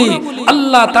গুণাবলী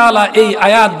আল্লাহ তাআলা এই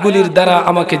আয়াতগুলির দ্বারা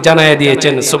আমাকে জানায়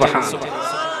দিয়েছেন। সুবহানাল্লাহ।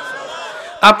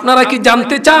 আপনারা কি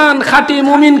জানতে চান খাঁটি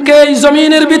মুমিনকে এই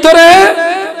জমিনের ভিতরে?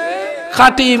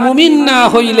 খাঁটি মুমিন না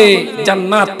হইলে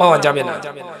জান্নাত পাওয়া যাবে না।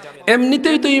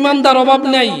 এমনিতেই তো ইমানদার অভাব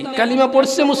নাই, কালিমা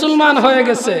পড়ছে মুসলমান হয়ে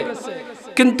গেছে,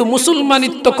 কিন্তু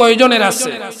মুসলমানিত্ব কয়জনের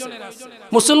আছে?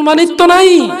 মুসলমানিত্ব নাই,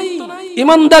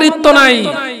 ইমানদারিত্ব নাই,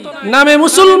 নামে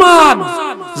মুসলমান,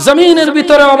 জমিনের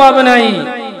ভিতরে অভাব নাই,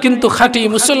 কিন্তু খাঁটি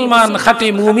মুসলমান, খাঁটি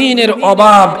মুমিনের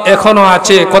অভাব এখনো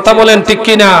আছে। কথা বলেন ঠিক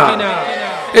কিনা?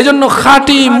 এজন্য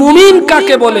খাঁটি মুমিন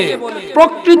কাকে বলে,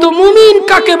 প্রকৃত মুমিন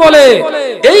কাকে বলে,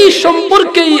 এই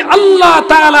সম্পর্কেই আল্লাহ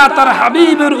তাআলা তার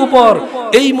হাবিবের উপর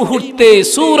এই মুহূর্তে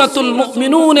সূরাতুল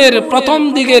মুমিনুনের প্রথম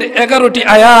দিকের 11টি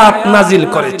আয়াত নাজিল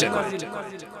করেছেন।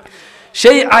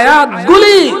 সেই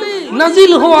আয়াতগুলি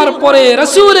নাজিল হওয়ার পরে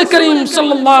রাসূল করিম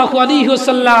সাল্লাল্লাহু আলাইহি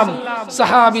ওয়াসাল্লাম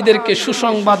সাহাবীদেরকে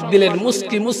সুসংবাদ দিলেন,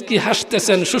 মুস্কি মুস্কি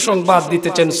হাসতেছেন, সুসংবাদ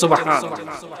দিতেছেন। সুবহানাল্লাহ।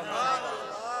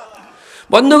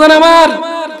 বন্ধুগণ আমার,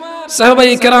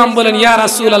 সাহাবায়ে কেরাম বলেন, ইয়া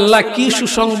রাসূলুল্লাহ, কি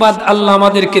সুসংবাদ আল্লাহ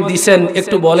আমাদেরকে দিবেন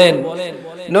একটু বলেন।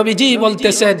 নবীজি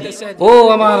বলতেছেন, ও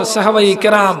আমার সাহাবায়ে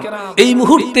কেরাম, এই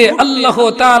মুহূর্তে আল্লাহ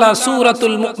তাআলা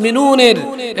সূরাতুল মুমিনুনের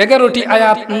 11টি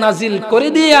আয়াত নাজিল করে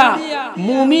দিয়া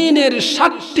মুমিনের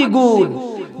 7টি গুণ,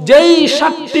 যেই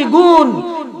 7টি গুণ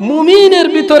মুমিনের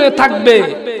ভিতরে থাকবে,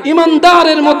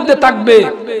 ইমানদারের মধ্যে থাকবে,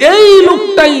 এই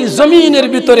লোকটাই জমিনের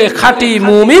ভিতরে খাঁটি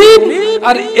মুমিন।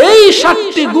 আর এই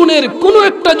 7টি গুণের কোন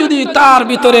একটা যদি তার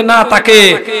ভিতরে না থাকে,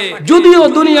 যদিও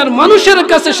দুনিয়ার মানুষের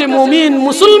কাছে সে মুমিন,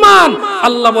 মুসলমান,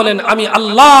 আল্লাহ বলেন আমি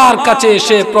আল্লাহর কাছে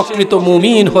সে প্রকৃত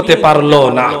মুমিন হতে পারলো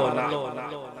না।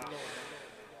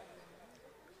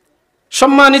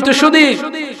 সম্মানিত সুধী,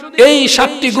 এই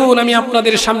 7টি গুণ আমি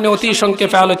আপনাদের সামনে অতি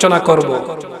সংক্ষেপে আলোচনা করব।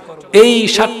 এই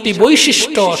 7টি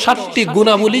বৈশিষ্ট্য, 7টি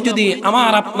গুণাবলী যদি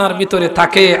আমার আপনার ভিতরে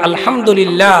থাকে,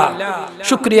 আলহামদুলিল্লাহ,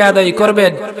 শুকরিয়া আদায়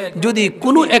করবেন। যদি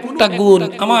কোনো একটা একটা গুণ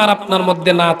আমার আপনার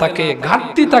মধ্যে না থাকে,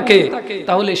 ঘাটতি থাকে,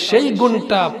 তাহলে সেই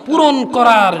গুণটা পূরণ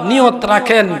করার নিয়ত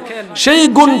রাখেন, সেই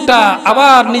গুণটা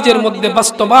আবার নিজের মধ্যে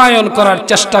বাস্তবায়ন করার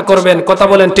চেষ্টা করবেন। কথা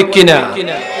বলেন ঠিক কিনা?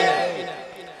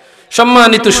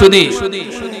 সম্মানিত সুধী,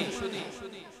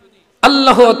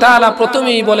 আল্লাহ তাআলা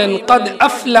প্রথমেই বলেন ক্বাদ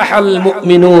আফলাহাল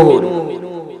মুমিনুন,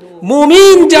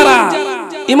 মুমিন যারা,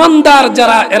 ঈমানদার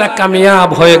যারা, এরা কামিয়াব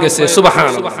হয়ে গেছে।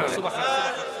 সুবহানাল্লাহ।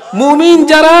 মুমিন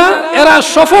যারা, এরা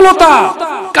সফলতা,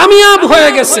 কামিয়াব হয়ে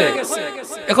গেছে।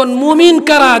 এখন মুমিন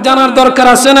কারা জানার দরকার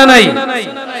আছে না নাই?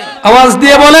 আওয়াজ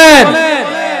দিয়ে বলেন।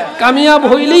 কামিয়াব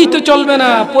হইলেই তো চলবে না,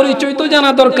 পরিচয় তো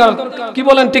জানা দরকার। কি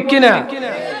বলেন ঠিক কিনা?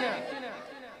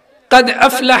 ক্বাদ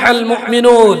আফলাহাল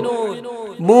মুমিনুন,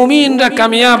 মুমিনরা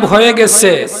কামিয়াব হয়ে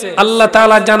গেছে, আল্লাহ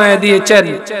তাআলা জানায় দিয়েছেন।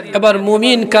 এবার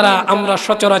মুমিন কারা আমরা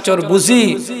সচরাচর বুঝি,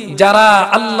 যারা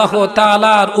আল্লাহ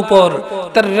তাআলার উপর,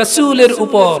 তার রাসূলের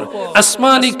উপর,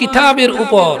 আসমানি কিতাবের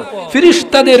উপর,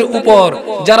 ফেরেশতাদের উপর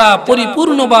যারা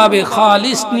পরিপূর্ণভাবে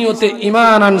খালিস নিয়তে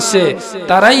ঈমান আনছে,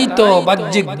 তারাই তো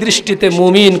বাহ্যিক দৃষ্টিতে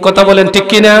মুমিন। কথা বলেন ঠিক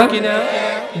কিনা?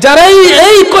 যারাই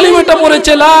এই কলিমাটা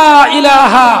পড়েছে লা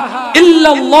ইলাহা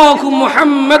ইল্লাল্লাহু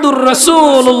মুহাম্মাদুর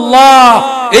রাসূলুল্লাহ,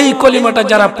 এই কলিমাটা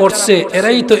যারা পড়ছে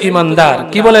এরাই তো ঈমানদার।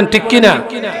 কি বলেন ঠিক কিনা?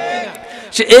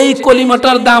 সে এই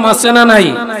কলিমাটার দাম আছে না নাই?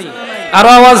 আর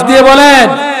আওয়াজ দিয়ে বলেন,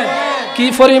 কি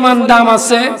পরিমাণ দাম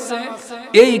আছে?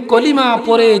 এই কলিমা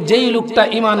পড়ে যেই লোকটা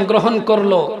ঈমান গ্রহণ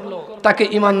করলো তাকে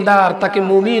ঈমানদার, তাকে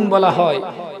মুমিন বলা হয়।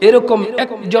 এরকম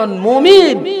একজন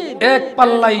মুমিন এক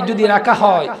পাল্লাই যদি রাখা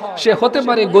হয়, সে হতে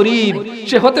পারে গরিব,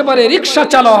 সে হতে পারে রিকশা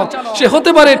চালক, সে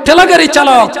হতে পারে ঠেলাগাড়ি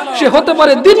চালক, সে হতে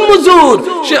পারে দিনমজুর,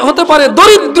 সে হতে পারে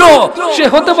দরিদ্র, সে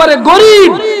হতে পারে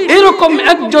গরিব। এরকম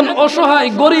একজন অসহায়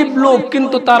গরিব লোক,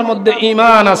 কিন্তু তার মধ্যে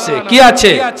ঈমান আছে। কি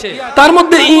আছে? তার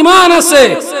মধ্যে ঈমান আছে।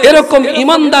 এরকম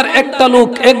ঈমানদার একটা লোক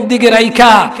একদিকে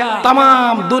রাইখা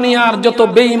তামাম দুনিয়ার যত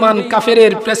বেঈমান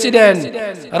কাফেরের প্রেসিডেন্ট,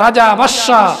 রাজা,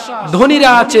 বাদশা,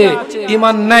 ধনীরা আছে,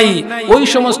 ঈমান নাই, ওই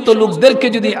সমস্ত লোকদেরকে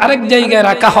যদি আরেক জায়গায়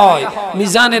রাখা হয়,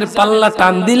 মিজানের পাল্লা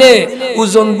টান দিলে,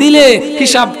 ওজন দিলে,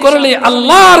 হিসাব করলে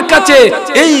আল্লাহর কাছে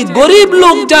এই গরিব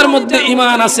লোক যার মধ্যে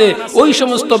ঈমান আছে, ওই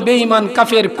সমস্ত বেঈমান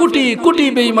কাফের, কোটি কোটি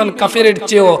বেঈমান কাফেরের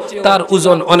চেয়েও তার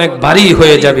ওজন অনেক ভারী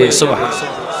হয়ে যাবে। সুবহানাল্লাহ।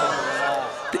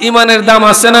 ঈমানের দাম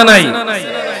আছে না নাই?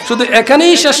 শুধু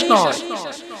এখানেই শেষ নয়,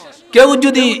 কেউ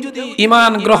যদি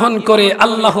ঈমান গ্রহণ করে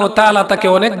আল্লাহ তাআলা তাকে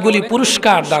অনেকগুলি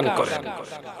পুরস্কার দান করেন।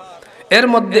 এর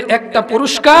মধ্যে একটা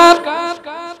পুরস্কার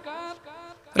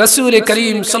রাসূল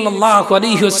করিম সাল্লাল্লাহু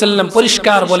আলাইহি ওয়াসাল্লাম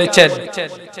পরিষ্কার বলেছেন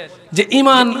যে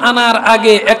ঈমান আনার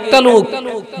আগে একটা লোক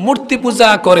মূর্তি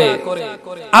পূজা করে,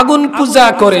 আগুন পূজা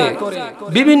করে,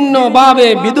 বিভিন্ন ভাবে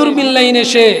বিদুর মিল্লাইনে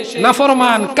সে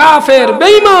নাফরমান, কাফের,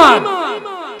 বেঈমান,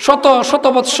 শত শত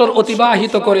বৎসর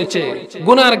অতিবাহিত করেছে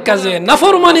গুনার কাজে,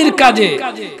 নাফরমানির কাজে।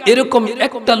 এরকম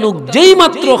একটা লোক যেই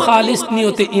মাত্র খালিস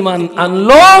নিয়তে ঈমান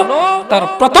আনলো, তার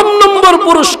প্রথম নম্বর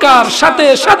পুরস্কার সাথে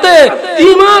সাথে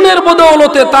ঈমানের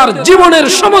বদৌলতে তার জীবনের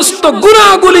সমস্ত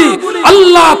গুনাহগুলি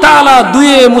আল্লাহ তাআলা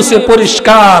ধুয়ে মুছে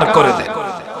পরিষ্কার করে দেন।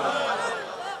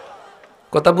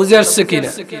 কথা বুঝে আসছে কিনা?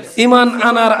 ঈমান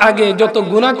আনার আগে যত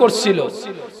গুনাহ করছিল,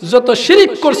 যত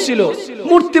শিরিক করছিল,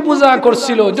 মূর্তি পূজা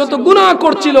করছিল, যত গুনাহ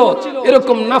করছিল,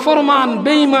 এরকম নাফরমান,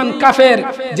 বেঈমান, কাফের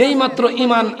যেই মাত্র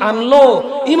ঈমান আনলো,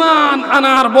 ঈমান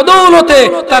আনার বদৌলতে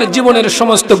তার জীবনের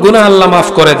সমস্ত গুনাহ আল্লাহ মাফ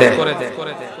করে দেয়।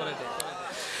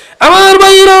 আমার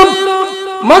ভাইরা,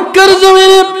 মক্কার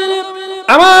জমিনে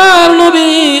আমার নবী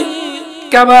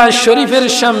কাবা শরীফের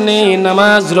সামনে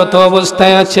নামাজরত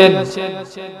অবস্থায় আছেন।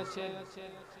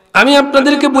 আমি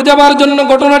আপনাদেরকে বোঝাবার জন্য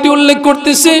ঘটনাটি উল্লেখ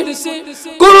করতেছি।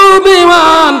 কোন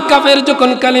বেঈমান কাফের যখন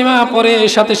কালিমা পড়ে,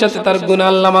 সাথে সাথে তার গুনাহ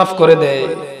আল্লাহ মাফ করে দেয়।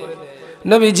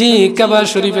 নবীজি কাবা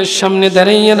শরীফের সামনে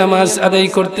দাঁড়িয়ে নামাজ আদায়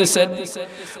করতেছেন।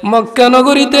 মক্কা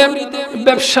নগরীতে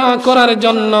ব্যবসা করার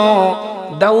জন্য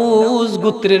দাউস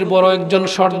গোত্রের বড় একজন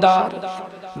সর্দার,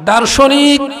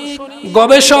 দার্শনিক,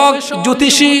 গবেষক,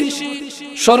 জ্যোতিষী,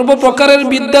 সর্বপ্রকারের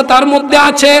বিদ্যা তার মধ্যে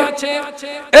আছে,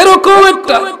 এরকম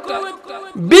একটা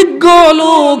বিজ্ঞ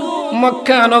লোক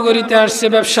মক্কা নগরীতে আসছে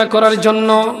ব্যবসা করার জন্য।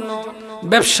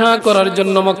 ব্যবসা করার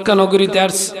জন্য মক্কা নগরীতে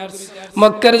আসছে।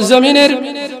 মক্কার জমিনের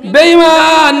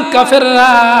বেঈমান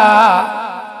কাফেররা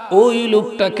ওই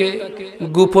লোকটাকে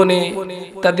গোপনে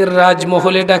তাদের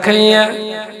রাজমহলে ডাকাইয়া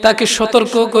তাকে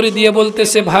সতর্ক করে দিয়ে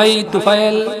বলতেছে, ভাই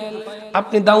তুফাইল,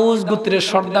 আপনি দাউস গোত্রের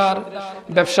সর্দার,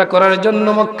 ব্যবসা করার জন্য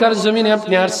মক্কার জমিনে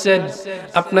আপনি আসছেন,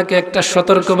 আপনাকে একটা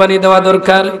সতর্কবাণী দেওয়া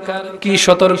দরকার। কি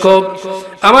সতর্ক?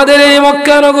 আমাদের এই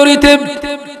মক্কা নগরীতে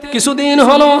কিছুদিন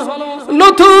হলো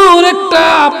নতুন একটা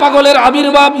পাগলের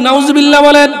আবির্ভাব, নাউজুবিল্লাহ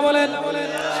বলেন।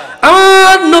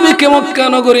 আমার নবীকে মক্কা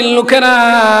নগরীর লোকেরা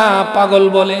পাগল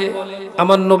বলে।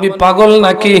 আমার নবী পাগল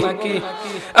নাকি?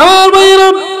 আমার ভাইরা,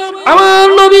 আমার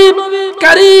নবী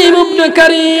কারীম ইবনে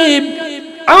কারীম,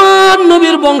 আমার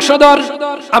নবীর বংশধর।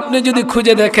 আপনি যদি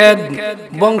খুঁজে দেখেন,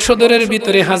 বংশধরের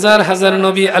ভিতরে হাজার হাজার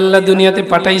নবী আল্লাহ দুনিয়াতে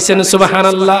পাঠাইছেন।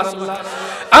 সুবহানাল্লাহ।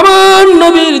 আমার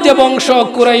নবীর যে বংশ,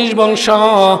 কুরাইশ বংশ,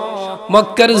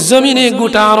 মক্কার জমিনে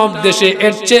গোটা আরব দেশে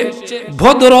এর চেয়ে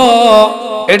ভদ্র,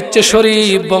 এর চেয়ে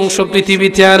শরীফ বংশ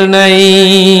পৃথিবীতে আর নাই।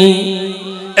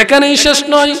 এখানেই শেষ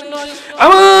নয়,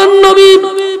 আমার নবী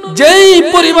যেই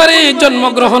পরিবারে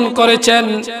জন্মগ্রহণ করেছেন,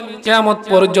 কিয়ামত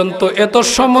পর্যন্ত এত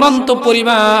সম্ভ্রান্ত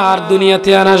পরিবার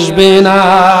দুনিয়াতে আর আসবে না।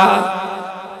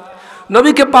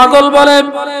 নবীকে পাগল বলে।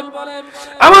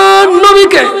 আমার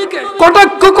নবীকে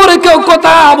কটাক্ষ করে কেউ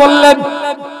কথা বললেন,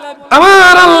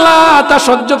 আমার আল্লাহ তা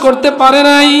সহ্য করতে পারে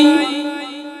নাই।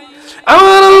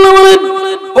 আমার আল্লাহ বলেন,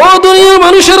 ও দুনিয়ার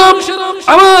মানুষেরা,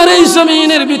 আমার এই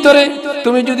জমিনের ভিতরে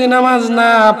তুমি যদি নামাজ না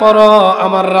পড়ো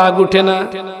আমার রাগ উঠে না,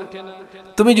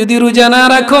 তুমি যদি রোজা না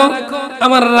রাখো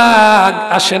আমার রাগ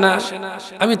আসে না।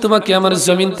 আমি তোমাকে আমার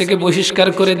জমিন থেকে বহিষ্কার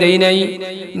করে দেই নাই।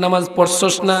 নামাজ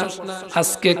পড়ছস না,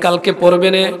 আজকে কালকে পড়বে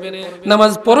না,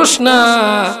 নামাজ পড়স না,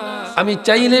 আমি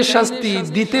চাইলে শাস্তি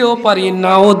দিতেও পারি,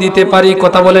 নাও দিতে পারি।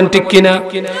 কথা বলেন ঠিক কিনা?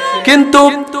 কিন্তু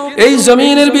এই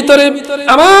জমিনের ভিতরে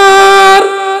আমার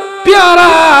প্যারা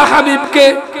হাবিবকে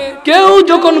কেউ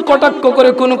যখন কটাক্ষ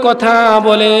করে কোনো কথা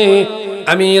বলে,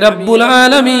 আমি রব্বুল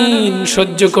আলামিন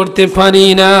সহ্য করতে পারি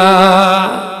না।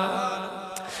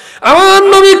 আমার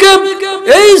নবীকে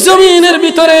এই জমিনের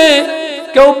ভিতরে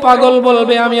কেউ পাগল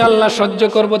বলবে, আমি আল্লাহ সহ্য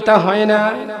করব, তা হয় না।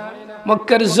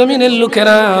 মক্কার জমিনের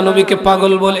লোকেরা নবীকে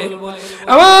পাগল বলে।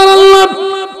 আমার আল্লাহ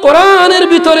কোরআনের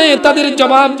ভিতরে তাদের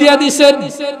জবাব দিয়া দিয়েছেন,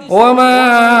 ওয়ামা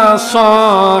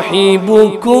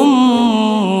সাহিবুকুম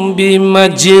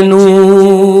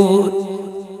বিমাজনুন।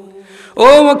 ও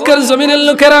মক্কার জমিনের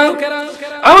লোকেরা,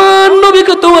 আমার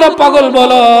নবীকে তোমরা পাগল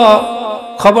বলো,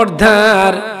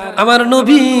 খবরদার, আমার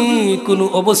নবী কোনো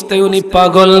অবস্থায় উনি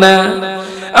পাগল না।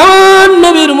 আমার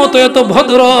নবীর মতো এত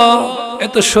ভদ্র,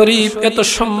 এত শরীফ, এত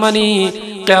সম্মানী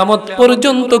কিয়ামত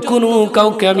পর্যন্ত কোনো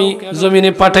কাউকে আমি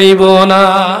জমিনে পাঠাইব না।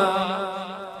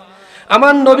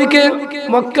 আমার নবীকে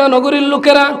মক্কা নগরীর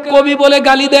লোকেরা কবি বলে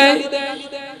গালি দেয়।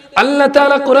 আল্লাহ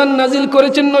তাআলা কোরআন নাজিল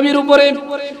করেছেন নবীর উপরে।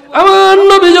 আমার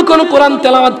নবী যখন কোরআন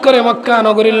তেলাওয়াত করে, মক্কা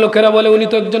নগরীর লোকেরা বলে উনি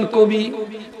তো একজন কবি,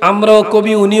 আমরাও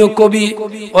কবি, উনিও কবি,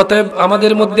 অতএব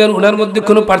আমাদের মধ্যে আর উনার মধ্যে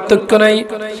কোনো পার্থক্য নাই।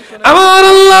 আমার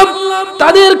আল্লাহ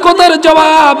তাদের কথার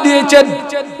জবাব দিয়েছেন,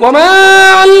 ওয়ামা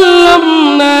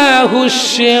আল্লামনাহু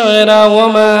আশ-শি'রা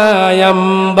ওয়ামা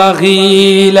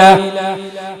ইয়ানবাগী লা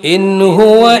ইন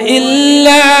হুয়া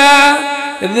ইল্লা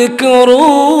যিকরু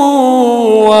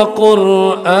ওয়া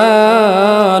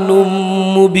কুরআনুম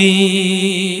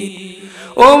মুবিন।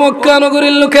 ও মক্কা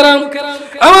নগরীর লোকেরা,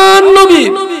 আমার নবী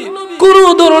কোন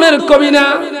ধরনের কবি না।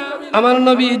 আমার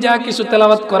নবী যা কিছু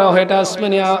তেলাওয়াত করা হয় এটা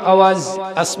আসমানি আওয়াজ,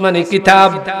 আসমানি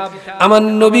কিতাব। আমার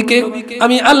নবীকে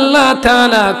আমি আল্লাহ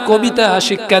তাআলা কবিতা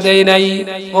শিক্ষা দেই নাই।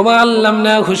 ওমা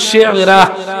আল্লামনাহু আশ-শি'রা,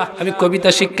 আমি কবিতা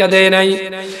শিক্ষা দেই নাই।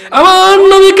 আমার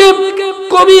নবীকে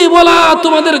কবি বলা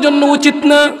তোমাদের জন্য উচিত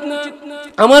না।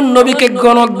 আমার নবীকে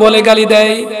গণক বলে গালি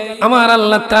দেয়। আমার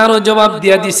আল্লাহ তারও জবাব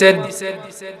দিয়া দিয়েছেন,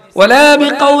 ওয়ালা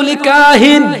বিকাউলি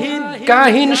কাহিন।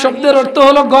 কাহিন শব্দের অর্থ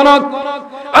হলো গণক।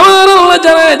 আমার আল্লাহ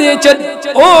জানায় দিয়েছেন,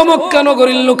 ও মক্কা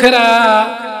নগরীর লোকেরা,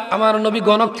 আমার নবী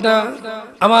গণক না,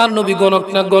 আমার নবী গণক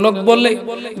না। গণক বললে,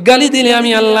 গালি দিলে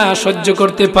আমি আল্লাহ সহ্য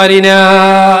করতে পারি না।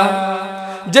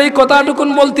 যেই কথাটুকুন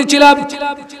বলতেছিলাম,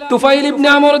 তুফাইল ইবনে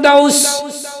আমর দাউস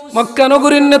মক্কা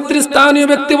নগরীর নেতৃস্থানীয়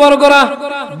ব্যক্তিবর্গরা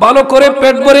ভালো করে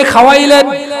পেট ভরে খাওয়াইলেন।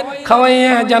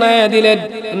 খাওয়াইয়া জানাইয়া দিলেন,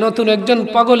 নতুন একজন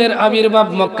পাগলের আবির্ভাব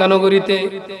মক্কা নগরীতে।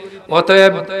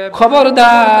 অতএব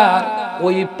খবরদার,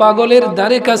 ওই পাগলের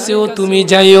দ্বারে কাছেও তুমি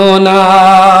যাইও না।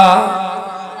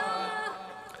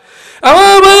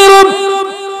 আমার ভাইরা,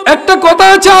 একটা কথা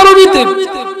আছে আরবিতে,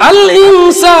 আল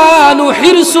ইনসানু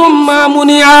হিরসুম মা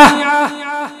মুনিআহ।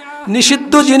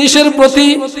 নিষিদ্ধ জিনিসের প্রতি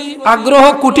আগ্রহ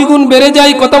কোটি গুণ বেড়ে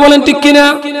যায়। কথা বলেন ঠিক কিনা?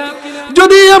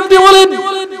 যদি আপনি বলেন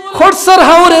খরসার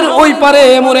হাওরের ওই পারে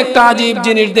এমন একটা আজীব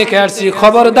জিনিস দেখে আসছি,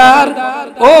 খবরদার,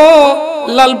 ও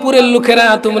লালপুরের লোকেরা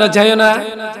তোমরা যাইও না।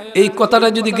 এই কথাটা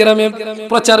যদি গ্রামে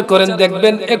প্রচার করেন,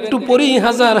 দেখবেন একটু পরেই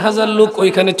হাজার হাজার লোক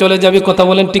ওইখানে চলে যাবে। কথা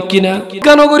বলেন ঠিক কিনা?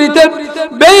 নগরীতে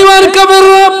বেঈমান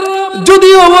কাফেররা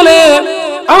যদিও বলে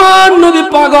আমার নবী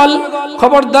পাগল,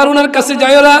 খবরদার উনার কাছে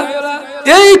যাইও না।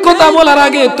 এই কথা বলার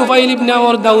আগে তুফাইল ইবনে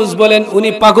আমর দাউস বলেন, উনি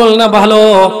পাগল না ভালো,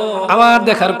 আমার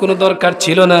দেখার কোনো দরকার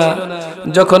ছিল না।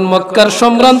 যখন মক্কার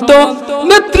সম্ভ্রান্ত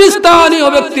নেতৃস্থানীয়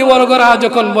ব্যক্তিবর্গরা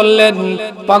যখন বললেন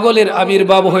পাগলের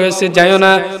আবির্ভাব হয়েছে, যাইও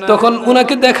না, তখন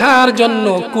উনাকে দেখার জন্য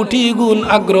কোটি গুণ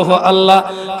আগ্রহ আল্লাহ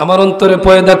আমার অন্তরে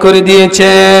পয়দা করে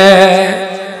দিয়েছে।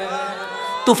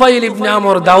 তুফাইল ইবনে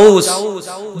আমর দাউস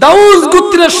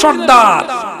গোত্রের সর্দার,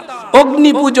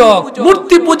 অগ্নি পূজক,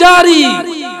 মূর্তি পূজারী,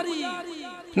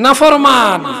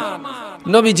 নাফরমান।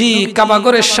 নবীজি কাবা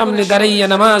ঘরের সামনে দাঁড়িয়ে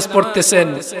নামাজ পড়তেছেন।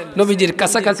 নবীজির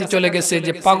কাছাকাছি চলে গেছে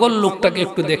যে পাগল লোকটাকে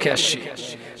একটু দেখে আসি।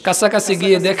 কাছাকাছি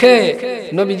গিয়ে দেখে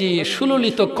নবীজি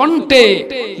সুললিত কণ্ঠে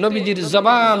নবীজির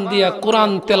জবান দিয়া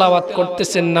কোরআন তেলাওয়াত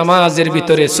করতেছেন নামাজের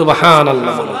ভিতরে।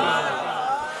 সুবহানাল্লাহ।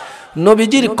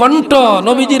 নবীজির কণ্ঠ,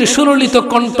 নবীজির সুললিত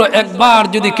কণ্ঠ একবার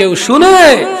যদি কেউ শুনে,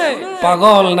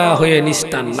 পাগল না হয়ে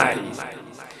নিস্তার নাই।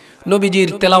 নবীজির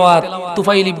তেলাওয়াত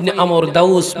তুফাইল ইবনে আমর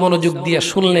দাউস মনোযোগ দিয়ে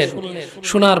শুনলেন।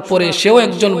 শোনার পরে সেও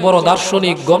একজন বড়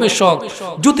দার্শনিক, গবেষক,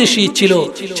 জ্যোতিষী ছিল।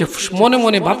 সে মনে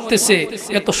মনে ভাবতেছে,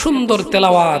 এত সুন্দর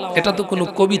তেলাওয়াত, এটা তো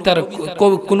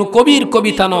কোনো কবির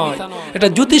কবিতা নয়, এটা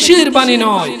জ্যোতিষীর বাণী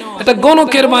নয়, এটা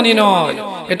গণকের বাণী নয়,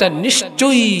 এটা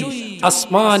নিশ্চয়ই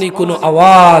আসমানি কোনো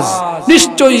আওয়াজ,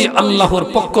 নিশ্চয়ই আল্লাহর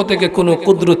পক্ষ থেকে কোনো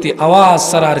কুদরতি আওয়াজ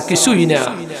ছাড়া আর কিছুই না।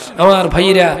 আমার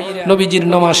ভাইরা, নবীজির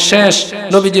নামাজ শেষ,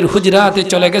 নবীজির হুজরাতে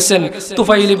চলে গেছেন।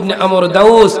 তুফাইল ইবনে আমর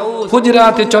দাউস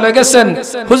হুজরাতে চলে গেছেন।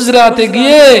 হুজরাতে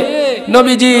গিয়ে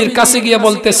নবীজির কাছে গিয়ে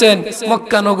বলতেছেন,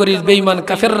 মক্কা নগরীর বেঈমান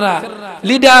কাফেররা,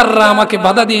 লিডাররা আমাকে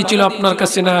বাধা দিয়েছিল আপনার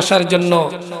কাছে না আসার জন্য।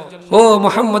 ও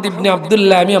মুহাম্মদ ইবনে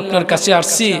আব্দুল্লাহ, আমি আপনার কাছে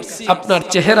আসছি। আপনার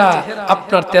চেহারা,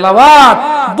 আপনার তেলাওয়াত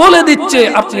বলে দিচ্ছে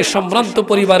আপনি সম্ভ্রান্ত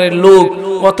পরিবারের লোক।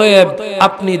 অতএব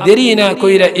আপনি দেরি না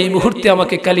কইরা এই মুহূর্তে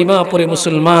আমাকে কালিমা পড়ে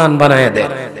মুসলমান বানায়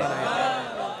দেন।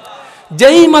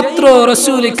 যেই মাত্র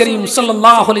রাসূল করিম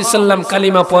সাল্লাল্লাহু আলাইহি সাল্লাম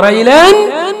কালিমা পড়াইলেন,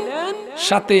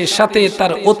 সাথে সাথে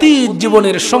তার অতীত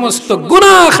জীবনের সমস্ত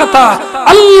গুনাহ খাতা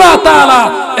আল্লাহ তাআলা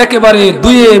একেবারে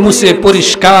ধুয়ে মুছে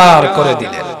পরিষ্কার করে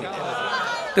দিলেন।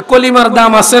 তো কলিমার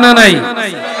দাম আছে না নাই?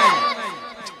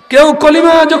 কেউ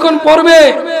কলিমা যখন পড়বে,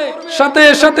 সাথে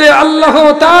সাথে আল্লাহ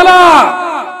তাআলা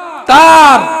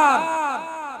তার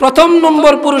প্রথম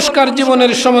নম্বর পুরস্কার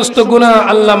জীবনের সমস্ত গুনাহ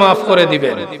আল্লাহ মাফ করে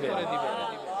দিবেন।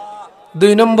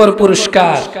 2 নম্বর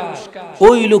পুরস্কার,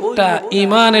 ওই লোকটা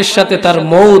ঈমানের সাথে তার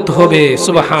মওত হবে।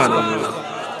 সুবহানাল্লাহ।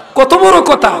 কত বড়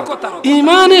কথা!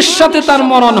 ঈমানের সাথে তার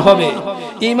মরণ হবে।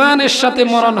 ঈমানের সাথে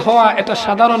মরণ হওয়া এটা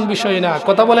সাধারণ বিষয় না।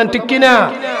 কথা বলেন ঠিক কি না?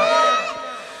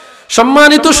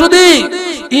 সম্মানিত সুধী,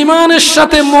 ঈমানের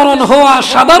সাথে মরণ হওয়া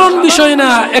সাধারণ বিষয় না।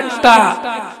 একটা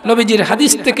নবীজির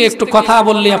হাদিস থেকে একটু কথা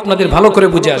বললে আপনাদের ভালো করে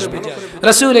বুঝে আসবে।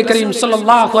 রাসূল করিম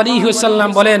সাল্লাল্লাহু আলাইহি ওয়াসাল্লাম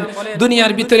বলেন,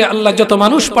 দুনিয়ার ভিতরে আল্লাহ যত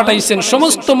মানুষ পাঠাইছেন,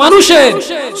 সমস্ত মানুষের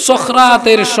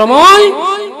সখরাতের সময়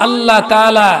আল্লাহ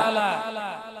তাআলা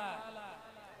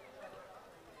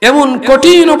এমন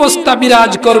কঠিন অবস্থা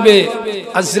বিরাজ করবে,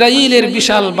 আজরাইলের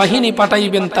বিশাল বাহিনী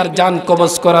পাঠাইবেন তার জান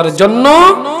কবজ করার জন্য।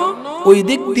 ওই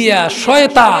দিক দিয়া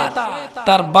শয়তান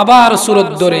তার বাবার সুরত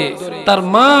ধরে, তার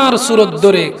মার সুরত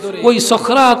ধরে ওই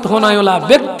সখরাত হোনায়লা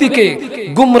ব্যক্তিকে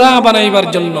গুমরাহ বানাইবার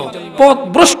জন্য, পথ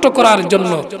ভ্রষ্ট করার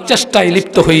জন্য চেষ্টায়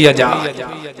লিপ্ত হইয়া যায়।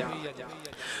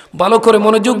 ভালো করে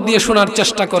মনোযোগ দিয়ে শোনার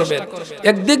চেষ্টা করবেন।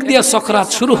 একদিক দিয়া সখরাত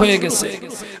শুরু হয়ে গেছে,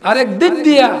 আর একদিক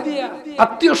দিয়া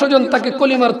আত্মীয় স্বজন তাকে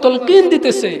কলিমার তলকিন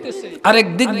দিতেছে, আরেক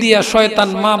দিক দিয়া শয়তান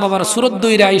মা বাবার সুরত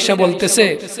দইরা আইসা বলতেছে,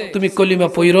 তুমি কলিমা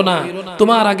পড়ো না,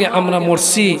 তোমার আগে আমরা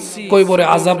মরছি, কইবরে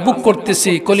আযাব বুক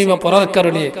করতেছি কলিমা পড়ার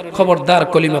কারণে, খবরদার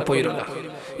কলিমা পড়ো না।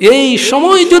 এই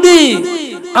সময় যদি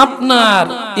আপনার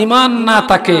ঈমান না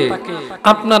থাকে,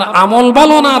 আপনার আমল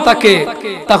ভালো না থাকে,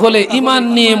 তাহলে ঈমান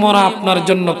নিয়ে মরা আপনার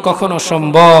জন্য কখনো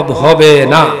সম্ভব হবে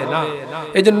না।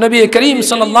 এইজন্য নবী করিম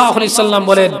সাল্লাল্লাহু আলাইহি সাল্লাম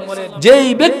বলেন, যেই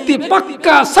ব্যক্তি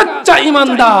পাক্কা সচ্চা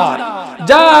ঈমানদার,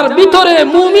 যার ভিতরে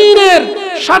মুমিনের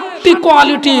 7টি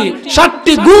কোয়ালিটি,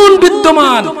 7টি গুণ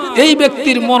বিদ্যমান, এই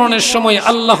ব্যক্তির মরণের সময়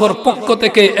আল্লাহর পক্ষ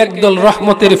থেকে একদল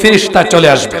রহমতের ফেরেশতা চলে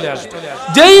আসবে।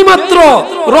 যেই মাত্র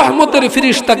রহমতের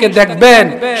ফেরেশতাকে দেখবেন,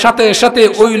 সাথে সাথে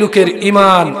ওই লোকের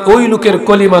ঈমান, ওই লোকের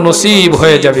কলিমা নসিব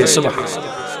হয়ে যাবে।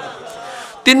 সুবহানাল্লাহ।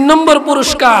 3 নম্বর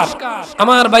পুরস্কার,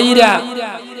 আমার ভাইরা,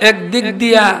 একদিক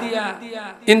দিয়া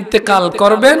ইন্তেকাল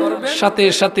করবেন, সাথে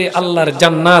সাথে আল্লাহর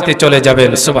জান্নাতে চলে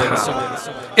যাবেন। সুবহানাল্লাহ।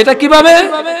 এটা কিভাবে?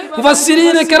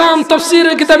 মুফাসসিরিনে কেরাম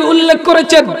তাফসীরের কিতাবে উল্লেখ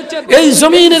করেছেন, এই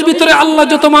জমিনের ভিতরে আল্লাহ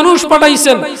যত মানুষ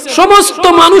পাঠাইছেন, সমস্ত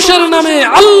মানুষের নামে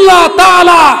আল্লাহ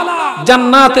তাআলা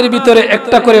জান্নাতের ভিতরে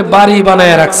একটা করে বাড়ি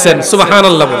বানায় রাখছেন।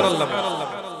 সুবহানাল্লাহ।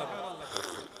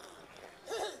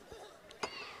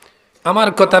 আমার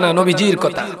কথা না, নবীজির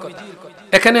কথা।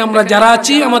 এখানে আমরা যারা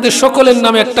আছি, আমাদের সকলের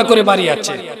নামে একটা করে বাড়ি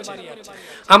আছে।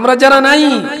 আমরা যারা নাই,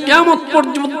 কিয়ামত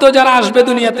পর্যন্ত যারা আসবে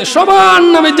দুনিয়াতে, সবার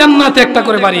নামে জান্নাতে একটা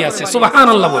করে বাড়ি আছে।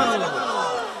 সুবহানাল্লাহ বলে।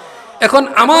 এখন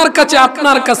আমার কাছে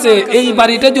আপনার কাছে এই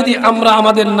বাড়িটা যদি আমরা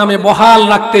আমাদের নামে বহাল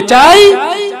রাখতে চাই,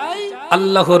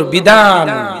 আল্লাহর বিধান,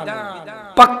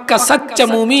 পাক্কা সাচ্চা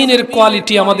মুমিনের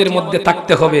কোয়ালিটি আমাদের মধ্যে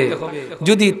থাকতে হবে।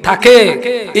 যদি থাকে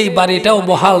এই বাড়িটাও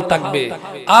বহাল থাকবে।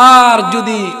 আর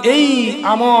যদি এই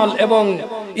আমল এবং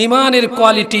ইমানের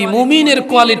কোয়ালিটি, মুমিনের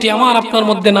কোয়ালিটি আমার আপনার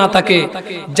মধ্যে না থাকে,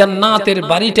 জান্নাতের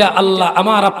বাড়িটা আল্লাহ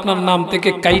আমার আপনার নাম থেকে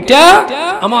কাইটা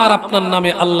আমার আপনার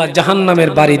নামে আল্লাহ জাহান্নামের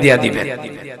বাড়ি দেয়া দিবেন।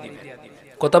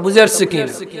 কথা বুঝে আসছে কি?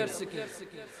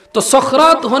 তো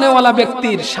সখরাত হনেওয়ালা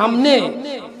ব্যক্তির সামনে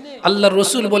আল্লাহর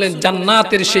রাসূল বলেন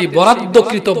জান্নাতের সেই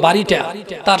বরাদ্দকৃত বাড়িটা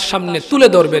তার সামনে তুলে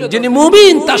ধরবেন, যিনি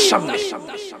মুমিন তার সামনে।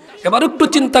 এবার একটু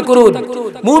চিন্তা করুন,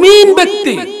 মুমিন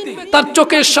ব্যক্তি, তার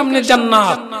চোখের সামনে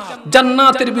জান্নাত,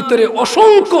 জান্নাতের ভিতরে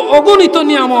অসংখ্য অগণিত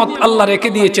নিয়ামত আল্লাহ রেখে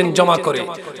দিয়েছেন জমা করে।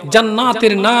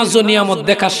 জান্নাতের নাজ ও নিয়ামত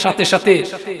দেখার সাথে সাথে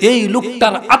এই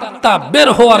লোকটার আত্মা বের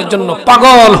হওয়ার জন্য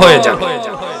পাগল হয়ে যাবে,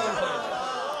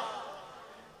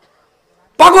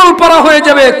 পাগল পারা হয়ে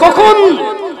যাবে। কখন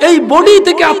এই বডি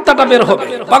থেকে আত্মাটা বের হবে,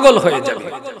 পাগল হয়ে যাবে।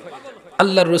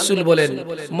 আল্লাহর রাসূল বলেন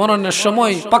মরণের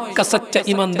সময় পাক্কা সাচ্চা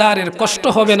ঈমানদারের কষ্ট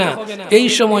হবে না। এই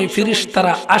সময়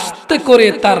ফেরেশতারা আস্তে করে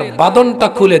তার বাঁধনটা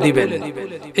খুলে দিবেন।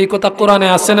 এই কথা কোরআনে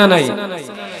আছে না নাই?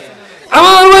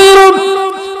 আমার ভাইরা,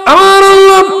 আমার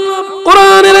আল্লাহ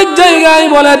কোরআনের এক জায়গায়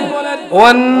বলেন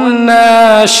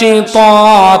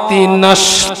ওয়ান্নাশিতাতি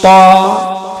নাশতা।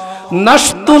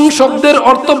 নাশতুন শব্দের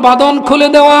অর্থ বাঁধন খুলে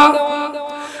দেওয়া।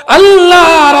 আল্লাহ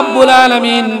রাব্বুল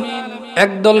আলামিন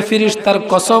একদল ফেরেশতার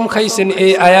কসম খাইছেন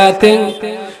এই আয়াতে,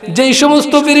 যেই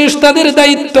সমস্ত ফেরেশতাদের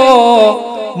দায়িত্ব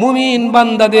মুমিন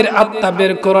বান্দাদের আত্মা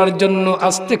বের করার জন্য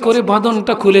আস্তে করে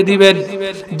বাঁধনটা খুলে দিবেন।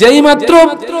 যেই মাত্র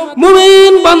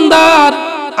মুমিন বান্দার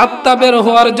আত্মা বের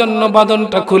হওয়ার জন্য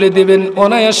বাঁধনটা খুলে দিবেন,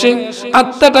 অনায়াসে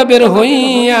আত্মাটা বের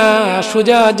হইয়া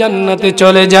সোজা জান্নাতে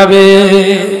চলে যাবে।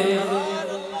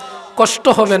 কষ্ট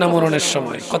হবে না মরণের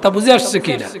সময়। কথা বুঝে আসছে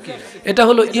কিনা? এটা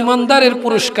হলো ইমানদারের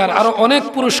পুরস্কার। আরো অনেক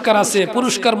পুরস্কার আছে,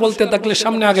 পুরস্কার বলতে থাকলে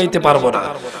সামনে আগাইতে পারবো না।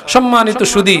 সম্মানিত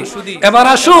সুধী, এবার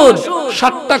আসুন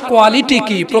 7টা কোয়ালিটি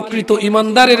কি, প্রকৃত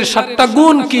ইমানদারের 7টা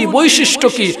গুণ কি, বৈশিষ্ট্য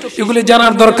কি, এগুলি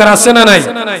জানার দরকার আছে না নাই?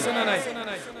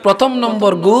 প্রথম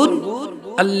নম্বর গুণ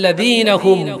আল্লাযীনা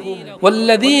হুম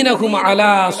ওয়াল্লাযীনা হুম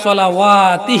আলা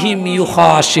সালাওয়াতিহিম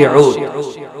ইউখাশিউন।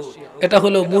 এটা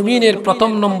হলো মুমিনের প্রথম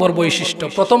নম্বর বৈশিষ্ট্য,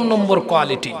 প্রথম নম্বর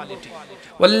কোয়ালিটি।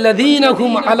 ওয়াল্লাযীনা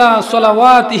হুম আলা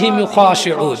সালাওয়াতিহিম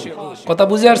ইউখাশিউন। কথা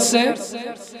বুঝে আসছে?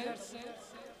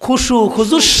 খুশু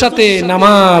খুজুর সাথে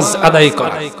নামাজ আদায়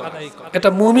করা, এটা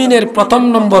মুমিনের প্রথম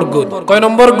নম্বর গুণ। কয়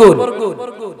নম্বর গুণ?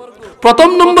 প্রথম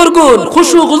নম্বর গুণ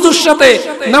খুশু খুজুর সাথে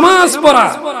নামাজ পড়া।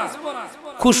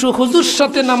 খুশু খুজুর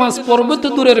সাথে নামাজ পড়বে তো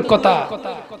দূরের কথা,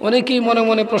 অনেকেই মনে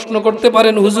মনে প্রশ্ন করতে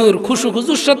পারেন, হুজুর খুশু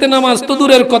খুজুর সাথে নামাজ তো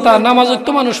দূরের কথা, নামাজ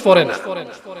তো মানুষ পড়ে না।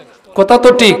 কথা তো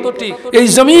ঠিক। এই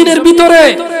জমিনের ভিতরে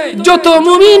যত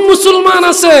মুমিন মুসলমান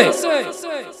আছে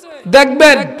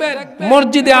দেখবেন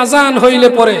মসজিদে আজান হইলে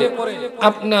পরে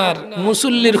আপনার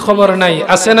মুসল্লির খবর নাই,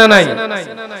 আছে না নাই?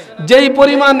 যেই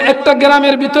পরিমাণ একটা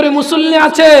গ্রামের ভিতরে মুসল্লি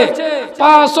আছে,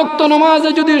 5 ওয়াক্ত নামাজে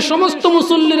যদি সমস্ত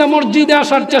মুসল্লিরা মসজিদে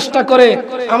আসার চেষ্টা করে,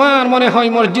 আমার মনে হয়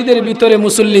মসজিদের ভিতরে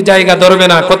মুসল্লি জায়গা ধরবে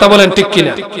না। কথা বলেন ঠিক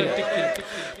কিনা?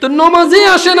 তো নামাজে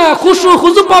আসে না, খুশু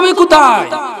খুজু পাবে কোথায়?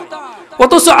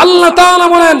 অথচ আল্লাহ তাআলা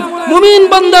বলেন মুমিন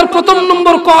বান্দার প্রথম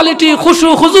নম্বর কোয়ালিটি খুশু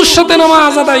খুজুর সাথে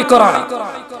নামাজ আদায় করা।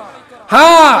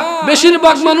 হ্যাঁ,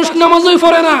 বেশিরভাগ মানুষ নামাজই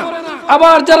পড়ে না,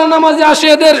 আবার যারা নামাজে আসে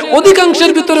এদের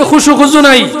অধিকাংশের ভিতরে খুশু খুজু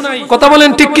নাই। কথা বলেন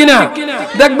ঠিক কিনা?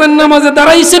 দেখবেন নামাজে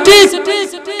দাঁড়াইছে ঠিক,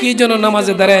 কি যেন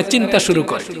নামাজে দাঁড়ায় চিন্তা শুরু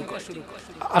করে।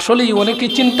 আসলেই অনেকে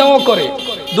চিন্তাও করে,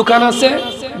 দোকান আছে,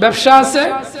 ব্যবসা আছে,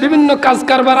 বিভিন্ন কাজ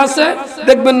কারবার আছে,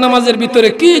 দেখবেন নামাজের ভিতরে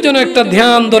কি যেন একটা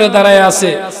ধ্যান ধরে দাঁড়ায় আছে।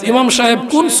 ইমাম সাহেব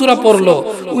কোন সূরা পড়লো,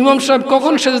 ইমাম সাহেব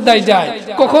কখন সিজদায় যায়,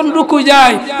 কখন রুকু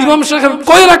যায়, ইমাম সাহেব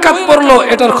কয় রাকাত পড়লো,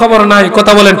 এটার খবর নাই।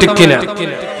 কথা বলেন ঠিক কিনা?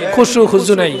 খুশু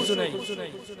খুজু নাই।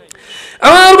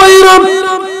 আমার ভাইরা,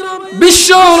 বিশ্ব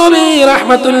নবী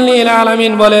রাহমাতুল লিল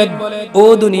আলামিন বলেন, ও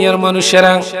দুনিয়ার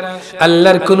মানুষেরা,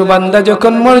 আল্লাহর কোন বান্দা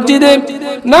যখন মসজিদে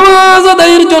নামাজ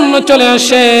আদায়ের জন্য চলে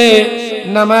আসে,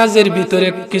 নামাজের ভিতরে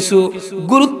কিছু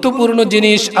গুরুত্বপূর্ণ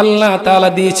জিনিস আল্লাহ তাআলা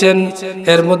দিয়েছেন।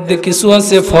 এর মধ্যে কিছু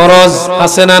আছে ফরজ,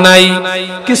 আছে না নাই?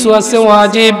 কিছু আছে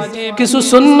ওয়াজিব, কিছু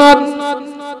সুন্নাত।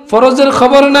 ফরজের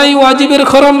খবর নাই, ওয়াজিবের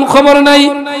খবর নাই।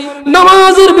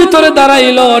 নামাজের ভিতরে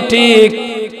দাঁড়াইলো ঠিক,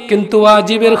 কিন্তু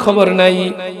ওয়াজিবের খবর নাই।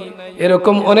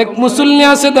 এরকম অনেক মুসল্লি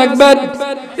আছে দেখবেন,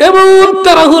 এবং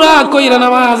তাড়াহুড়া কইরা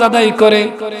নামাজ আদায় করে,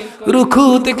 রুকু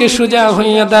থেকে সোজা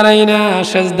হইয়া দাঁড়ায় না,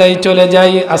 সিজদায় চলে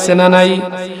যায়, আছে না নাই?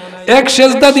 এক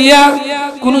সেজদা দিয়া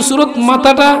কোন সূরত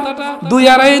মাথাটা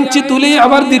 2-2.5 ইঞ্চি তুলে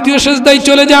আবার দ্বিতীয় সেজদায়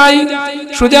চলে যায়,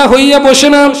 সোজা হইয়া বসে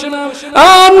না।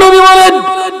 আর নবী বলেন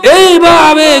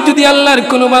এইভাবে যদি আল্লাহর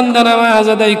কোন বান্দা নামাজ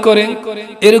আদায় করে,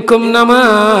 এরকম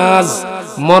নামাজ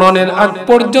মরণের আগ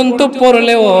পর্যন্ত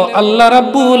পড়লেও আল্লাহ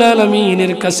রাব্বুল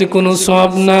আলামিনের কাছে কোনো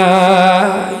সওয়াব নাই।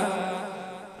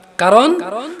 কারণ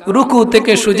রুকু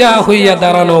থেকে সোজা হইয়া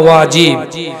দাঁড়ানো ওয়াজিব,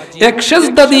 এক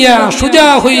সেজদা দিয়া সোজা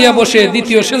হইয়া বসে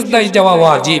দ্বিতীয় সেজদায় যাওয়া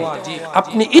ওয়াজিব।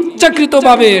 আপনি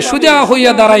ইচ্ছাকৃতভাবে সোজা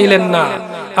হইয়া দাঁড়াইলেন না,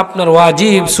 আপনার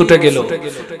ওয়াজিব ছুটে গেল।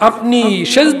 আপনি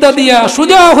সেজদা দিয়া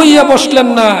সোজা হইয়া বসলেন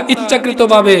না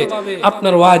ইচ্ছাকৃতভাবে,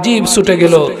 আপনার ওয়াজিব ছুটে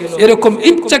গেল। এরকম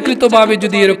ইচ্ছাকৃতভাবে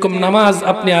যদি এরকম নামাজ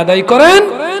আপনি আদায় করেন,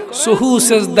 সহু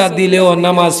সেজদা দিলেও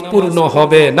নামাজ পূর্ণ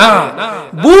হবে না।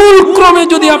 ভুল ক্রমে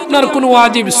যদি আপনার কোনো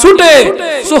ওয়াজিব ছুটে,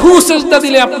 সহু সেজদা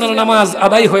দিলে আপনার নামাজ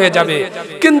আদায় হয়ে যাবে।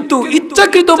 কিন্তু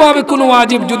ইচ্ছাকৃতভাবে কোনো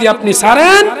ওয়াজিব যদি আপনি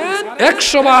ছাড়েন,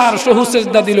 100 বার সহু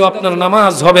সেজদা দিলেও আপনার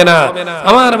নামাজ হবে না।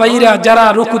 আমার ভাইরা, যারা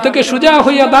রুকু থেকে সোজা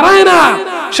হইয়া দাঁড়ায় না,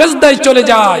 সেজদায় চলে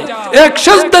যায়, এক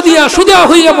সেজদা দিয়া সোজা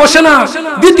হইয়া বসে না,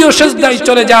 দ্বিতীয় সেজদায়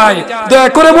চলে যায়, দয়া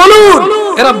করে বলুন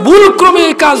এরা ভুল ক্রমে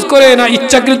কাজ করে না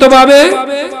ইচ্ছাকৃতভাবে?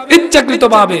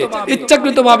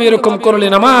 ইচ্ছাকৃতভাবে এরকম করলে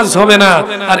নামাজ হবে না।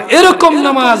 আর এরকম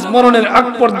নামাজ মরণের আগ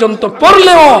পর্যন্ত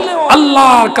পড়লেও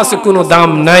আল্লাহর কাছে কোনো দাম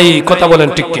নাই। কথা বলেন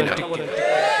ঠিক কিনা?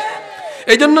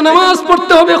 এই জন্য নামাজ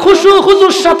পড়তে হবে খুশু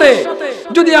খুজুর সাথে।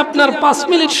 যদি আপনার 5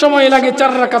 মিনিট সময় লাগে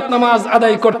 4 রাকাত নামাজ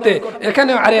আদায় করতে,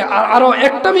 এখানে আরো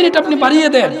 1টা মিনিট আপনি বাড়িয়ে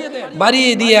দেন,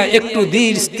 বাড়িয়ে দিয়া একটু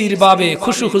ধীর স্থির ভাবে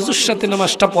খুশু খুজুর সাথে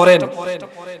নামাজটা পড়েন,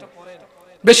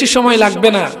 বেশি সময় লাগবে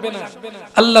না।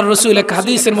 আল্লাহর রাসূল এক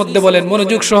হাদিসের মধ্যে বলেন,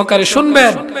 মনোযোগ সহকারে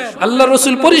শুনবেন। আল্লাহর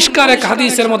রাসূল পরিষ্কার এক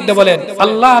হাদিসের মধ্যে বলেন,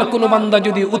 আল্লাহর কোন বান্দা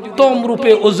যদি উত্তম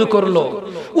রূপে ওযু করলো,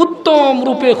 উত্তম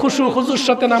রূপে খুশু খুজুর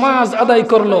সাথে নামাজ আদায়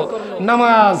করলো,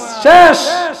 নামাজ শেষ,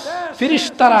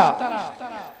 ফেরেশতারা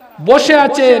বসে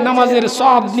আছে নামাজের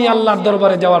সওয়াব নিয়ে আল্লাহর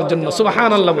দরবারে যাওয়ার জন্য।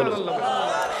 সুবহানাল্লাহ বলুন।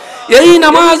 এই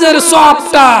নামাজের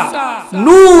সওয়াবটা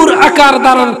নূর আকার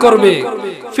ধারণ করবে।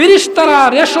 ফেরেশতারা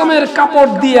রেশমের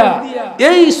কাপড় দিয়া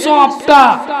এই সওয়াবটা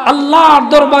আল্লাহর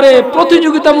দরবারে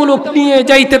প্রতিযোগিতামূলক নিয়ে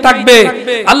যাইতে থাকবে।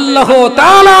 আল্লাহ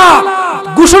তাআলা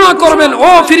ঘোষণা করবেন, ও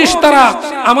ফেরেশতারা,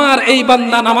 আমার এই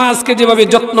বান্দা নামাজকে যেভাবে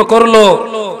যত্ন করলো,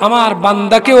 আমার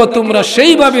বান্দাকেও তোমরা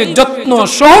সেইভাবে যত্ন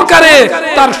সহকারে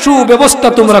তার সুব্যবস্থা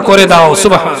তোমরা করে দাও।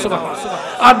 সুবহানাল্লাহ।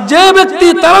 আর যে ব্যক্তি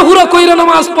তাড়াহুড়া কইরা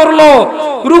নামাজ পড়লো,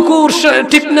 রুকুর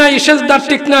ঠিক নাই, সেজদার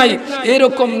ঠিক নাই,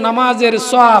 এরকম নামাজের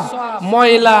সওয়াব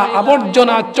ময়লা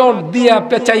আবর্জনা চট দিয়া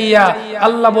পেঁচাইয়া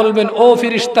আল্লাহ বলবেন, ও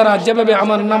ফেরেশতারা, যেভাবে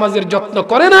আমার নামাজের যত্ন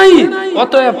করে নাই,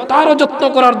 অতএব তারও যত্ন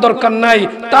করার দরকার নাই,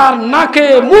 তার নাকে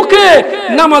মুখে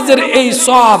নামাজের এই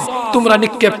সওয়াব তোমরা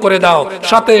নিক্ষেপ করে দাও।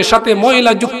 সাথে সাথে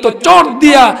ময়লা যুক্ত চট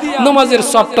দিয়া নামাজের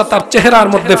সওয়াবটা তার চেহারার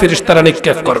মধ্যে ফেরেশতারা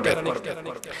নিক্ষেপ করবে।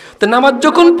 তো নামাজ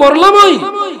যখন পড়লামই,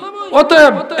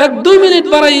 অতএব 1-2 মিনিট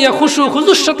বাড়াইয়া খুশু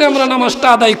খুজুর সাথে আমরা নামাজটা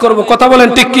আদায় করব। কথা বলেন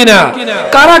ঠিক কিনা?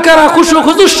 কারা কারা খুশু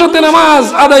খুজুর সাথে নামাজ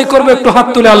আদায় করবে একটু হাত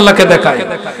তুলে আল্লাহকে দেখায়।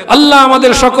 আল্লাহ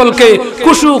আমাদের সকলকে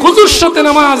খুশু খুজুর সাথে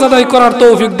নামাজ আদায় করার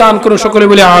তৌফিক দান করুন। সকলে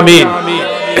বলি আমিন।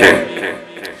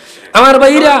 আমার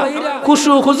ভাইরা,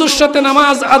 খুশু খুজুর সাথে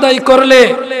নামাজ আদায় করলে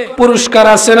পুরস্কার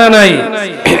আছে না নাই?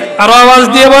 আরো আওয়াজ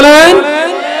দিয়ে বলেন।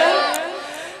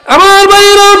 আমার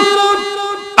ভাইরা,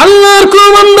 আল্লাহর কোন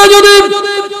বান্দা যদি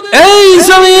এই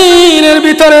জমিনের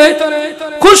ভিতরে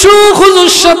খুশু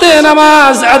খুজুর সাথে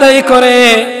নামাজ আদায় করে,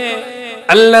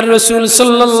 আল্লাহর রাসূল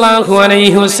সাল্লাল্লাহু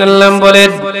আলাইহি ওয়াসাল্লাম বলেন,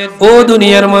 ও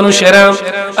দুনিয়ার মানুষেরা,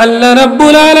 আল্লাহ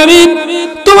রাব্বুল আলামিন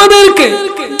তোমাদেরকে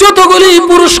যতগুলি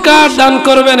পুরস্কার দান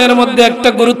করবেন, এর মধ্যে একটা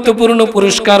গুরুত্বপূর্ণ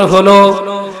পুরস্কার হলো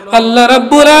আল্লাহ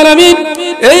রাব্বুল আলামিন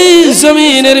এই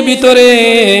জমিনের ভিতরে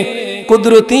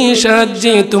কুদরতি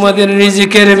সাহায্যে তোমাদের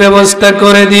রিজিকের ব্যবস্থা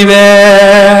করে দিবে।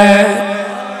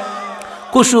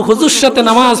 খুশু খুজুর সাথে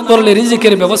নামাজ পড়লে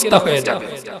রিজিকের ব্যবস্থা হয়ে যাবে।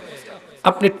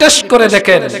 আপনি টেস্ট করে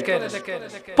দেখেন,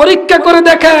 পরীক্ষা করে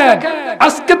দেখেন,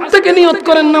 আজকে থেকে নিয়ত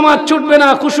করেন নামাজ ছুটবে না,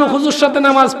 খুশু খুজুর সাথে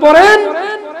নামাজ পড়েন,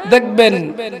 দেখবেন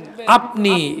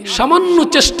আপনি সামান্য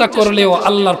চেষ্টা করলেও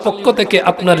আল্লাহর পক্ষ থেকে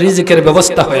আপনার রিজিকের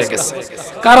ব্যবস্থা হয়ে গেছে।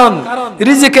 কারণ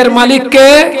রিজিকের মালিক কে?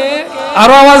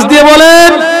 আরো আওয়াজ দিয়ে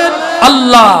বলেন,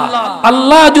 আল্লাহ।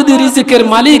 আল্লাহ যদি রিজিকের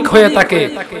মালিক হয়ে থাকে,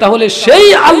 তাহলে সেই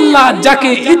আল্লাহ যাকে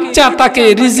ইচ্ছা তাকে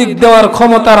রিজিক দেওয়ার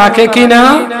ক্ষমতা রাখে কিনা?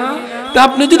 তা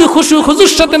আপনি যদি খুশু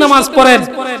খুজুর সাথে নামাজ পড়েন,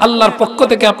 আল্লাহর পক্ষ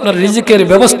থেকে আপনার রিজিকের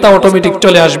ব্যবস্থা অটোমেটিক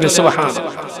চলে আসবে।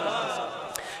 সুবহানাল্লাহ।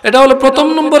 এটা হলো প্রথম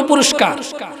নম্বর পুরস্কার।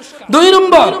 দুই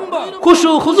নম্বর, খুশু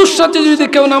খুজুর সাথে যদি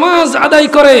কেউ নামাজ আদায়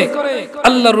করে,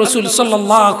 আল্লাহর রাসূল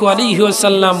সাল্লাল্লাহু আলাইহি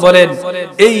ওয়াসাল্লাম বলেন,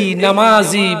 এই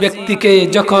নামাজি ব্যক্তিকে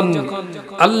যখন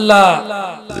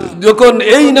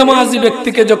এই নামাজি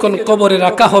ব্যক্তিকে যখন কবরে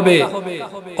রাখা হবে,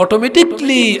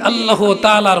 অটোমেটিকলি আল্লাহ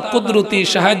তাআলার কুদরতি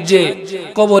সাহায্যে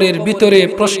কবরের ভিতরে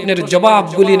প্রশ্নের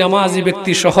জবাবগুলি নামাজি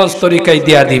ব্যক্তি সহজ তরিকায়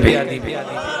দেয়া দিবে।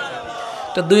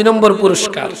 এটা দুই নম্বর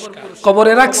পুরস্কার।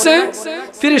 কবরে রাখছে,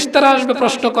 ফেরেশতারা আসবে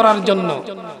প্রশ্ন করার জন্য,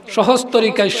 সহজ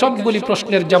তরিকায় সবগুলি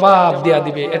প্রশ্নের জবাব দেয়া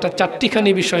দিবে। এটা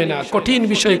চারটিখানি বিষয় না, কঠিন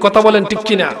বিষয়, কথা বলেন ঠিক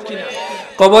কিনা?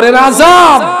 কবরের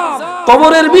আযাব,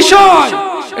 কবরের বিষয়,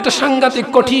 এটা সাংঘাতিক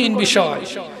কঠিন বিষয়।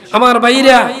 আমার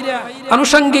ভাইরা,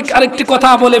 আনুষঙ্গিক আরেকটি কথা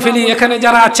বলে ফেলি। এখানে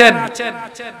যারা আছেন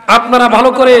আপনারা ভালো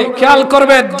করে খেয়াল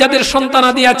করবেন, যাদের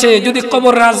সন্তানাদি আছে, যদি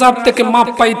কবরের আযাব থেকে মাপ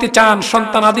পাইতে চান,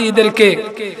 সন্তানাদিদেরকে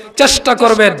চেষ্টা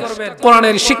করবেন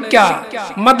কোরআনের শিক্ষা,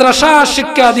 মাদ্রাসা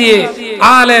শিক্ষা দিয়ে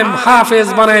আলেম হাফেজ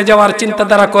বানায় যাওয়ার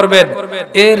চিন্তাধারা করবেন।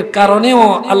 এর কারণেও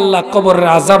আল্লাহ কবরের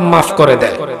আযাব মাফ করে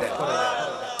দেয়।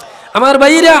 আমার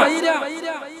ভাইরা,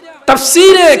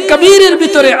 তাফসীরে কবীরের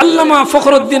ভিতরে আল্লামা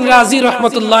ফখরুদ্দিন রাজি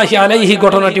রাহমাতুল্লাহি আলাইহি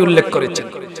ঘটনাটি উল্লেখ করেছেন।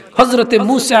 হযরতে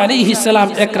মূসা আলাইহিস সালাম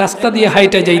এক রাস্তা দিয়ে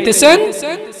হাইটা যাইতেছেন,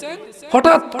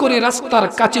 হঠাৎ করে রাস্তার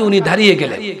কাছে উনি দাঁড়িয়ে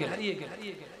গেলেন।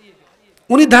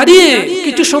 উনি দাঁড়িয়ে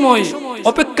কিছু সময়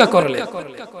অপেক্ষা করলেন,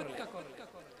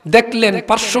 দেখলেন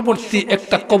পার্শ্ববর্তী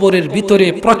একটা কবরের ভিতরে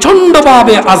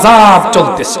প্রচন্ডভাবে আযাব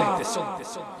চলতেছে।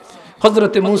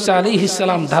 হযরতে মূসা আলাইহিস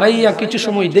সালাম দাঁড়াইয়া কিছু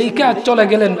সময় দেইখা চলে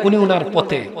গেলেন উনি উনার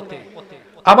পথে।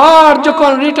 আবার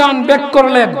যখন রিটার্ন ব্যাক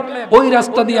করলেন, ওই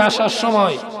রাস্তা দিয়ে আসার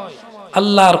সময়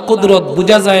আল্লাহর কুদরত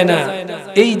বোঝা যায় না,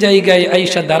 এই জায়গায়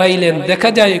আয়েশা দাঁড়াইলেন, দেখা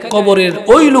যায় কবরের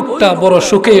ওই লোকটা বড়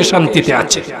সুখে শান্তিতে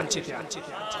আছে।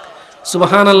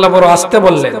 সুবহানাল্লাহ, বড় আস্তে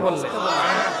বললেন।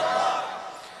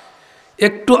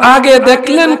 একটু আগে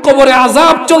দেখলেন কবরে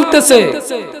আযাব চলতেছে,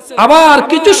 আবার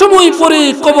কিছু সময় পরে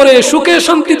কবরে সুখে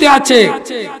শান্তিতে আছে।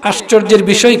 আশ্চর্যের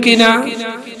বিষয় কিনা,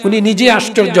 উনি নিজে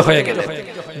আশ্চর্য হয়ে গেলেন।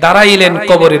 দাঁড়াইলেন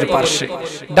কবরের পাশে,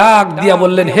 ডাক দিয়া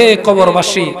বললেন, হে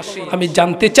কবরবাসী, আমি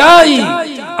জানতে চাই,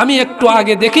 আমি একটু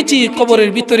আগে দেখেছি কবরের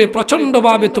ভিতরে প্রচন্ড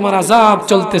ভাবে তোমার আযাব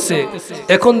চলতেছে,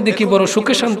 এখন দেখি বড়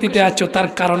সুখে শান্তিতে আছো, তার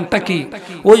কারণটা কি?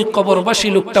 ওই কবরবাসী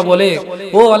লোকটা বলে,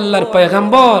 ও আল্লাহর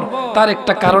পয়গম্বর, তার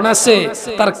একটা কারণ আছে।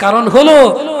 তার কারণ হলো,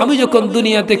 আমি যখন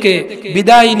দুনিয়া থেকে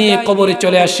বিদায় নিয়ে কবরে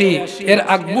চলে আসি, এর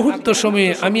আগ মুহূর্ত সময়ে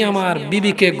আমি আমার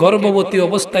বিবিকে গর্ভবতী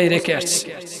অবস্থায় রেখে আসছি।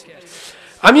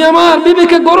 আমি আমার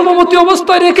বিবিকে গর্ভবতী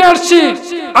অবস্থায় রেখে আসছি।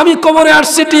 আমি কবরে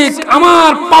আসছি ঠিক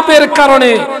আমার পাপের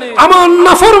কারণে, আমার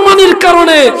নাফরমানির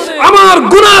কারণে, আমার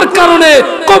গুনার কারণে।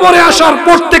 কবরে আসার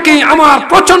পর থেকেই আমার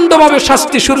প্রচন্ডভাবে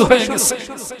শাস্তি শুরু হয়ে গেছে।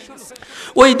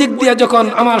 ওই দিক দিয়ে যখন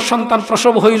আমার সন্তান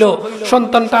প্রসব হইল,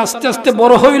 সন্তানটা আস্তে আস্তে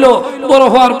বড় হইল, বড়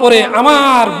হওয়ার পরে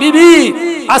আমার বিবি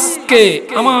আজকে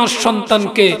আমার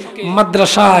সন্তানকে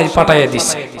মাদ্রাসায় পাঠিয়ে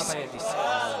দিছে।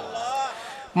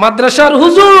 মাদ্রাসার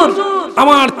হুজুর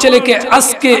আমার ছেলেকে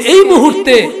আজকে এই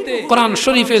মুহূর্তে কোরআন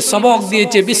শরীফে সবক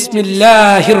দিয়েছে,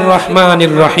 বিসমিল্লাহির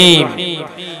রহমানির রহিম।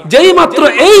 যেই মাত্র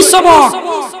এই সবক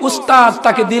উস্তাদ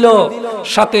তাকে দিল,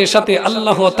 সাথে সাথে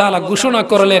আল্লাহ তাআলা ঘোষণা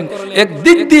করলেন, এক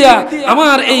দিক দিয়া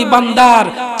আমার এই বান্দার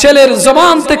ছেলের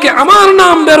জবান থেকে আমার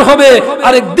নাম বের হবে,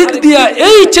 আর এক দিক দিয়া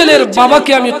এই ছেলের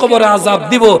বাবাকে আমি কবরে আযাব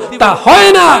দিব। তা হয়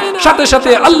না, সাথে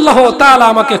সাথে আল্লাহ তাআলা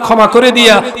আমাকে ক্ষমা করে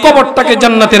দিয়া কবরটাকে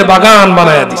জান্নাতের বাগান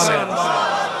বানায়া দিয়েছে।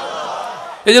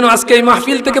 এজন্য আজকে এই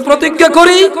মাহফিল থেকে প্রতিজ্ঞা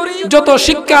করি, যত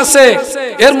শিক্ষা আছে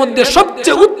এর মধ্যে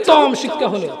সবচেয়ে উত্তম শিক্ষা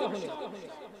হলো,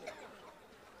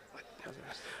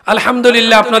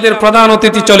 আলহামদুলিল্লাহ আপনাদের প্রধান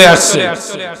অতিথি চলে আসছে।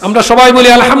 আমরা সবাই বলি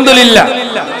আলহামদুলিল্লাহ।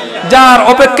 যার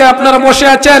অপেক্ষায় আপনারা বসে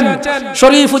আছেন,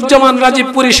 শরীফুজ্জামান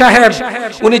রাজীবপুরী সাহেব,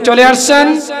 উনি চলে আসছেন।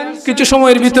 কিছু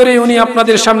সময়ের ভিতরেই উনি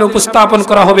আপনাদের সামনে উপস্থাপন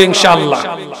করা হবে ইনশাআল্লাহ।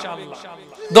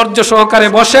 ধৈর্য সহকারে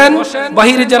বসেন।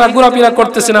 বাহিরে যারা ঘোরাফেরা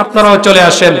করতেছেন আপনারাও চলে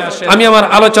আসেন। আমি আমার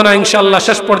আলোচনা ইনশাআল্লাহ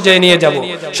শেষ পর্যায়ে নিয়ে যাব।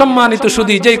 সম্মানিত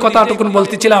সুধী, যেই কথাটুকুন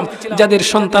বলতেছিলাম, যাদের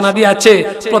সন্তানাদি আছে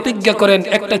প্রতিজ্ঞা করেন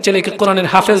একটা ছেলেকে কোরআনের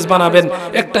হাফেজ বানাবেন,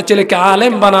 একটা ছেলেকে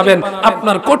আলেম বানাবেন।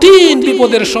 আপনার কঠিন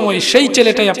বিপদের সময় সেই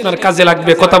ছেলেটাই আপনার কাজে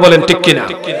লাগবে। কথা বলেন ঠিক কিনা?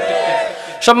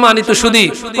 সম্মানিত সুধী,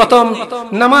 প্রথম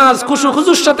নামাজ খুশু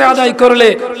খুজুর সাথে আদায় করলে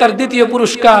তার দ্বিতীয়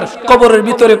পুরস্কার, কবরের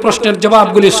ভিতরে প্রশ্নের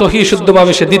জবাবগুলি সহি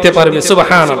শুদ্ধভাবে সে দিতে পারবে।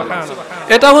 সুবহানাল্লাহ।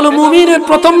 এটা হলো মুমিনের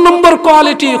প্রথম নম্বর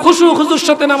কোয়ালিটি, খুশু খুজুর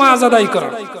সাথে নামাজ আদায় করা।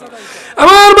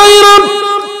 আমার ভাইরা,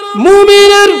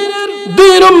 মুমিনের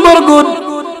দুই নম্বর গুণ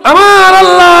আমার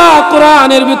আল্লাহ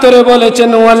কোরআনের ভিতরে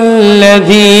বলেছেন,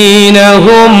 ওয়াল্লাযীনা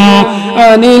হুম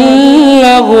আনিল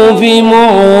লাগবি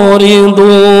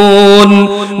মুরিদুন।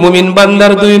 মুমিন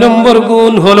বান্দার 2 নম্বর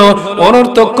গুণ হলো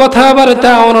অনর্থক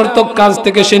কথাবার্তা, অনর্থক কাজ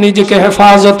থেকে সে নিজেকে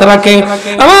হেফাজত রাখে।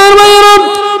 আমার ভাইরা,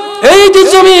 এই যে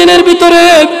জমিনের ভিতরে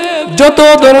যত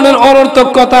ধরনের অনর্থক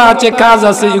কথা আছে, কাজ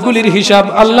আছে, এগুলির হিসাব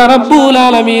আল্লাহ রাব্বুল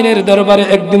আলামিনের দরবারে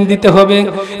একদিন দিতে হবে।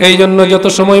 এই জন্য যত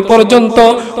সময় পর্যন্ত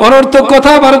অনর্থক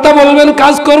কথাবার্তা বলবেন,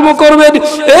 কাজকর্ম করবেন,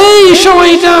 এই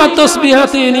সময়টা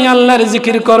তাসবিহাতে নিয়ে আল্লাহর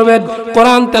জিকির করবেন,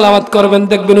 কোরআন তেলাওয়াত করবেন,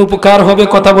 দেখবেন উপকার হবে।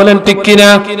 কথা বলেন ঠিক কিনা?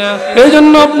 এই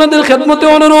জন্য আপনাদের খেদমতে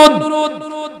অনুরোধ,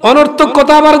 অনর্থক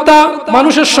কথাবার্তা,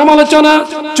 মানুষের সমালোচনা,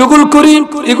 চুগলখড়ি,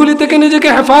 এগুলি থেকে নিজেকে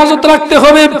হেফাজত রাখতে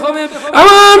হবে।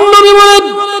 আমার নবী বলেন,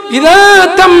 ইযা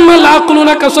তাম্মাল আকলু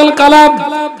নাকাসাল কালাম।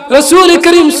 রাসূল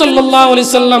করিম সাল্লাল্লাহু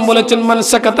আলাইহি সাল্লাম বলেছেন, মান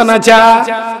সাকাতা নাজা।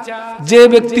 যে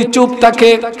ব্যক্তি চুপ থাকে,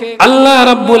 আল্লাহ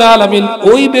রাব্বুল আলামিন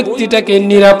ওই ব্যক্তিটাকে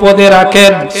নিরাপদে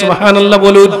রাখেন। সুবহানাল্লাহ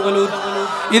বলুন।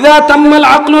 ইযা তাম্মাল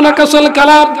আকলু নাকাসাল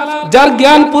কালাম। যার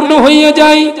জ্ঞান পূর্ণ হয়ে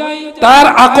যায়, তার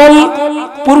আকল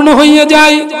পূর্ণ হয়ে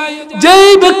যায়। যেই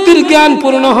ব্যক্তির জ্ঞান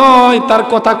পূর্ণ হয়, তার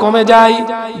কথা কমে যায়।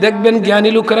 দেখবেন জ্ঞানী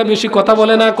লোকেরা বেশি কথা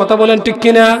বলে না। কথা বলেন ঠিক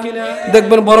কিনা?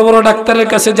 দেখবেন বড় বড় ডাক্তারের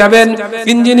কাছে যাবেন,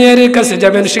 ইঞ্জিনিয়ারের কাছে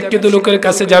যাবেন, শিক্ষিত লোকের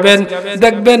কাছে যাবেন,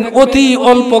 দেখবেন অতি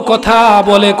অল্প কথা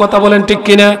বলে। কথা বলেন ঠিক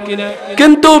কিনা?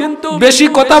 কিন্তু বেশি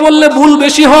কথা বললে ভুল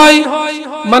বেশি হয়।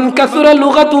 মান কাসুরা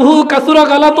লুগাতুহু কাসুরা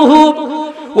গালাতুহু।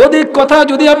 অধিক কথা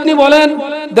যদি আপনি বলেন,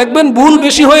 দেখবেন ভুল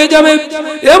বেশি হয়ে যাবে।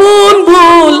 এমন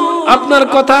ভুল আপনার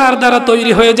কথার দ্বারা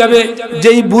তৈরি হয়ে যাবে,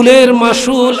 যেই ভুলের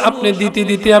মাসুল আপনি দিতে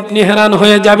দিতে আপনি হেরান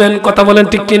হয়ে যাবেন। কথা বলেন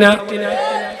ঠিক কিনা?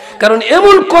 কারণ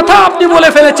এমন কথা আপনি বলে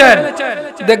ফেলেছেন,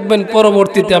 দেখবেন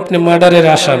পরবর্তীতে আপনি মার্ডারের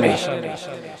আসামি,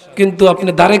 কিন্তু আপনি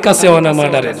দ্বারে কাছে না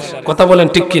মার্ডারের। কথা বলেন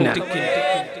ঠিক কিনা?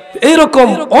 এইরকম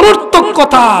অনর্থক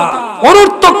কথা,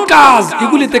 অনর্থক কাজ,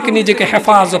 এগুলি থেকে নিজেকে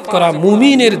হেফাজত করা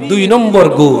মুমিনের 2 নম্বর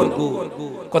গুণ।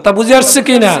 কথা বুঝে আসছে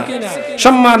কিনা?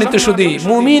 সম্মানিত সুধী,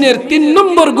 মুমিনের 3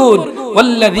 নম্বর গুণ,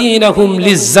 ওয়াল্লাযীনা হুম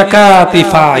লিয-যাকাতি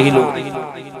ফাইলুন।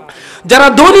 যারা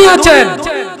ধনী আছেন,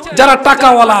 যারা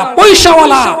টাকাওয়ালা,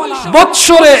 পয়সাওয়ালা,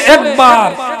 বৎসরে একবার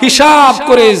হিসাব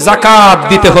করে যাকাত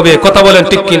দিতে হবে। কথা বলেন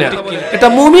ঠিক কিনা? এটা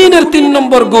মুমিনের 3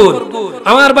 নম্বর গুণ।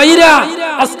 আমার ভাইরা,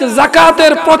 আজকে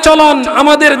যাকাতের প্রচলন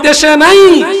আমাদের দেশে নাই,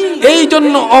 এই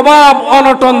জন্য অভাব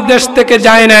অনটন দেশ থেকে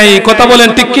যায় নাই। কথা বলেন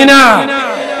ঠিক কিনা?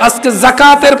 আজকে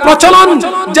যাকাতের প্রচলন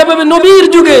যেভাবে নবীর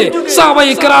যুগে,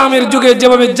 সাহাবায়ে কেরামের যুগে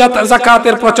যেভাবে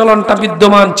যাকাতের প্রচলনটা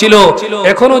বিদ্যমান ছিল,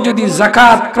 এখনো যদি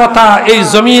যাকাত প্রথা এই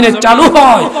জমিনে চালু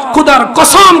হয়, খোদার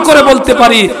কসম করে বলতে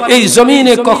পারি, এই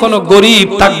জমিনে কখনো গরিব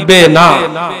থাকবে না।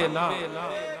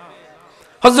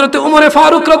 হযরত উমর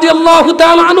ফারুক রাদিয়াল্লাহু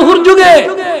তাআলা আনহুর যুগে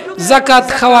যাকাত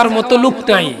খাওয়ার মতো লোক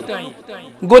নাই,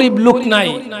 গরিব লোক নাই।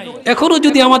 এখনো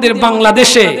যদি আমাদের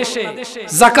বাংলাদেশে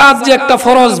যাকাত যে একটা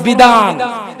ফরজ বিধান,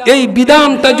 এই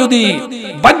বিধানটা যদি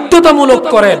বাধ্যতামূলক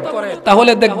করেন,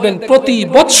 তাহলে দেখবেন প্রতি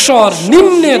বৎসর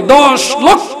নিম্নে 10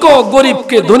 লক্ষ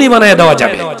গরিবকে ধনী বানিয়ে দেওয়া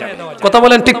যাবে। কথা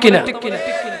বলেন ঠিক কিনা?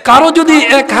 কারো যদি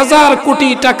 1000 কোটি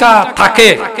টাকা থাকে,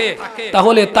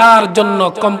 তাহলে তার জন্য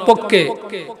কমপক্ষে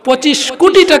 25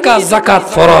 কোটি টাকা যাকাত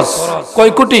ফরজ।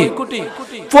 কয় কোটি?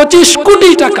 25 কোটি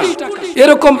টাকা।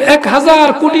 এরকম 1000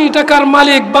 কোটি টাকার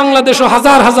মালিক বাংলাদেশে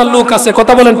হাজার হাজার লোক আছে।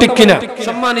 কথা বলেন ঠিক কিনা?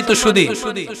 সম্মানিত সুধী,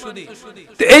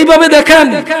 এইভাবে দেখেন,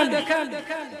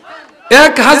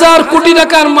 1000 কোটি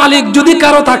টাকার মালিক যদি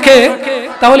কারো থাকে,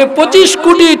 তাহলে 25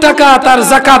 কোটি টাকা তার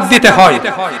যাকাত দিতে হয়।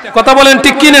 কথা বলেন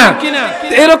ঠিক কিনা?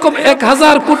 এরকম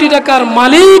 1000 কোটি টাকার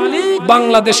মালিক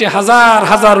বাংলাদেশে হাজার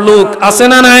হাজার লোক আছে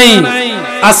না নাই?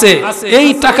 আছে। এই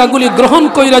টাকাগুলি গ্রহণ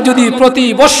কইরা যদি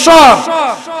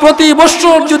প্রতি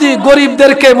বছর যদি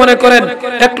গরিবদেরকে মনে করেন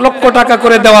 1 লক্ষ টাকা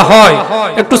করে দেওয়া হয়,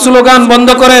 একটু স্লোগান বন্ধ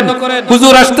করেন,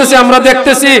 হুজুর আসতেছে আমরা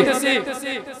দেখতেছি,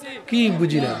 কি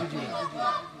বুঝি না,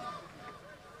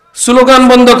 স্লোগান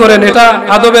বন্ধ করেন, এটা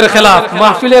আদবের খেলাফ।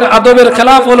 মাহফিলের আদবের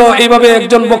খেলাফ হলো এইভাবে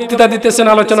একজন বক্তৃতা দিতেছেন,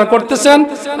 আলোচনা করতেছেন,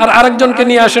 আর আরেকজনকে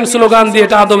নিয়ে আসেন স্লোগান দিয়ে,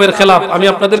 এটা আদবের খেলাফ। আমি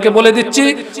আপনাদেরকে বলে দিচ্ছি,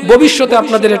 ভবিষ্যতে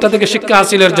আপনাদের এটা থেকে শিক্ষা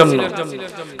হাসিলের জন্য।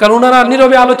 কারণ ওনারা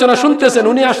নীরবে আলোচনা শুনতেছেন,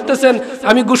 উনি আসতেছেন,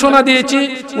 আমি ঘোষণা দিয়েছি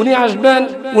উনি আসবেন,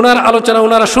 ওনার আলোচনা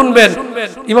ওনারা শুনবেন।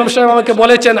 ইমাম সাহেব আমাকে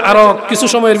বলেছেন আরো কিছু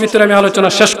সময়ের ভিতরে আমি আলোচনা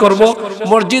শেষ করব,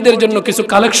 মসজিদের জন্য কিছু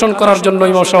কালেকশন করার জন্য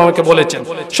ইমাম সাহেব আমাকে বলেছেন।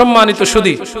 সম্মানিত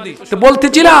সুধী, তো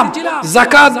বলতেছিলাম,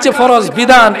 যাকাত যে ফরজ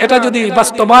বিধান, এটা যদি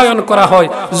বাস্তবায়ন করা হয়,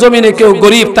 জমিনে কেউ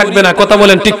গরিব থাকবে না। কথা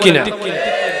বলেন ঠিক কিনা?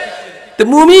 তো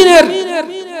মুমিনের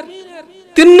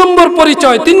 3 নম্বর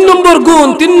পরিচয়, 3 নম্বর গুণ,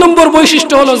 3 নম্বর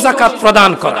বৈশিষ্ট্য হলো যাকাত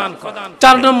প্রদান করা।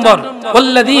 4 নম্বর,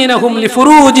 ওয়াল্লাযীনা হুম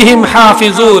লিফুরুজিহিম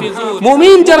হাফিজুন।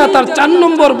 মুমিন যারা, তার 4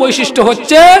 নম্বর বৈশিষ্ট্য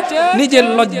হচ্ছে নিজের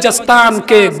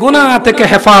লজ্জাস্থানকে গুনাহ থেকে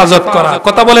হেফাজত করা।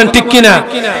 কথা বলেন ঠিক কিনা?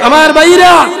 আমার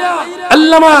ভাইরা,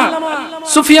 আল্লামা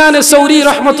সুফিয়ান সৌরি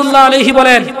রহমতুল্লাহ আলাইহি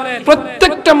বলেন,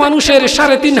 প্রত্যেক প্রত্যেকটা মানুষের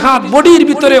 3.5 হাত বডির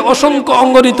ভিতরে অসংখ্য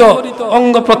অঙ্গনিত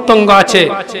অঙ্গ প্রত্যঙ্গ আছে।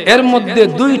 এর মধ্যে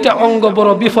 2টা অঙ্গ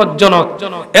বড় বিপজ্জনক।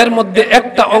 এর মধ্যে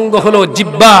একটা অঙ্গ হলো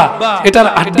জিহ্বা, এটার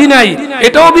হাড্ডি নাই,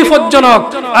 এটাও বিপজ্জনক।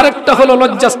 আরেকটা হলো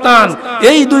লজ্জাস্থান।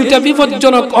 এই 2টা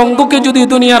বিপজ্জনক অঙ্গকে যদি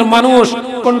দুনিয়ার মানুষ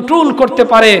কন্ট্রোল করতে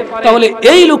পারে, তাহলে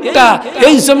এই লোকটা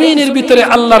এই জমিনের ভিতরে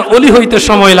আল্লাহর ওলি হইতে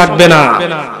সময় লাগবে না।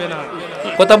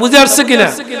 কথা বুঝে আসছে কিনা?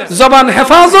 জবান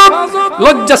হেফাজত,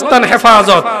 লজ্জাস্থান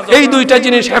হেফাজত, এই 2টা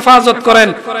জিনিস হেফাজত করেন,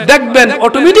 দেখবেন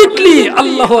অটোমেটিকলি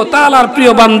আল্লাহ তাআলার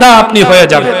প্রিয় বান্দা আপনি হয়ে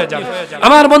যাবেন।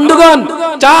 আমার বন্ধুগণ,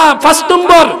 5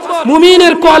 নম্বর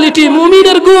মুমিনের কোয়ালিটি,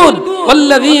 মুমিনের গুণ,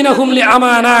 ওয়াল্লাযীনা হুম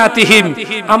লিআমানাতিহিম,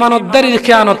 আমানতদারির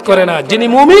খেয়ানত করে না। যিনি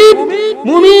মুমিন,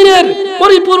 মুমিনের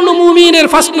পরিপূর্ণ মুমিনের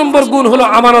 5 নম্বর গুণ হলো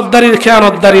আমানতদারির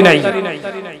খেয়ানতদারি নাই।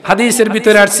 হাদিসের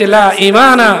ভিতরে আসছে লা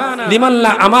ঈমানা লিমান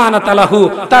লা আমানাতা লাহু,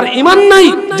 তার ঈমান নাই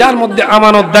যার মধ্যে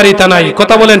আমানতদারিতা নাই।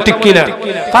 কথা বলেন ঠিক কিনা?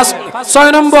 6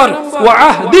 নম্বর ওয়া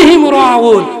আহদিহিম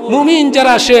রাউন, মুমিন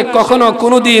যারা সে কখনো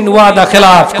কোনোদিন ওয়াদা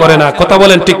খেলাফ করে না। কথা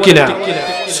বলেন ঠিক কিনা?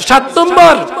 7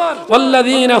 নম্বর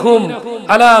ওয়াল্লাযীনা হুম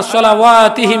আলা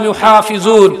সালাওয়াতিহিম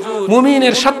ইউহাফিজুন,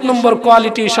 মুমিনের 7 নম্বর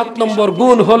কোয়ালিটি, 7 নম্বর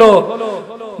গুণ হলো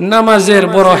নামাজের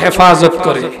বড় হেফাজত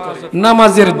করে,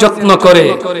 নামাজের যত্ন করে,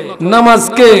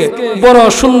 নামাজকে বড়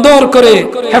সুন্দর করে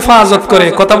হেফাজত করে।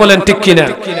 কথা বলেন ঠিক কিনা?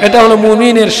 এটা হলো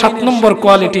মুমিনের 7 নম্বর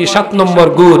কোয়ালিটি, 7 নম্বর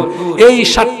গুণ। এই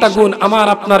 7টা গুণ আমার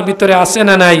আপনার ভিতরে আছে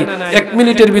না নাই? 1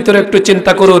 মিনিটের ভিতরে একটু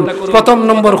চিন্তা করুন। 1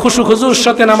 নম্বর খুশু খুজুর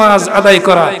সাথে নামাজ আদায়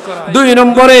করা। 2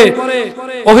 নম্বরে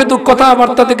অহেতুক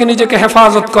কথাবার্তা থেকে নিজেকে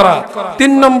হেফাজত করা।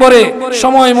 3 নম্বরে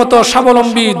সময় মতো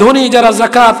স্বাবলম্বী ধনী যারা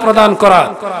যাকাত প্রদান করা।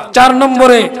 4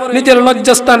 নম্বরে নিজের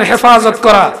লজ্জাস্থান হেফাজত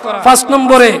করা। 5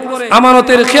 নম্বরে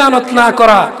আমানতের খেয়ানত না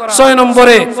করা। 6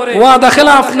 নম্বরে ওয়াদা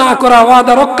খেলাফ না করা,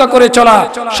 ওয়াদা রক্ষা করে চলা।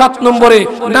 7 নম্বরে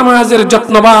নামাজের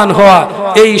যত্নবান হওয়া।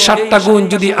 এই 7টা গুণ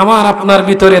যদি আমার আপনার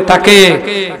ভিতরে থাকে,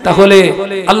 তাহলে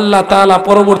আল্লাহ তাআলা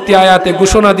পরবর্তী আয়াতে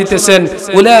ঘোষণা দিতেছেন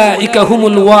উলাইকা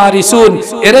হুমুল ওয়ারিসুন,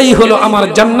 এরাই হলো আমার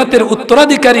জান্নাতের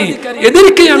উত্তরাধিকারী।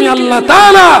 এদেরকে আমি আল্লাহ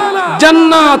তাআলা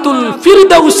জান্নাতুল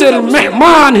ফিরদাউসের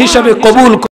মেহমান হিসেবে কবুল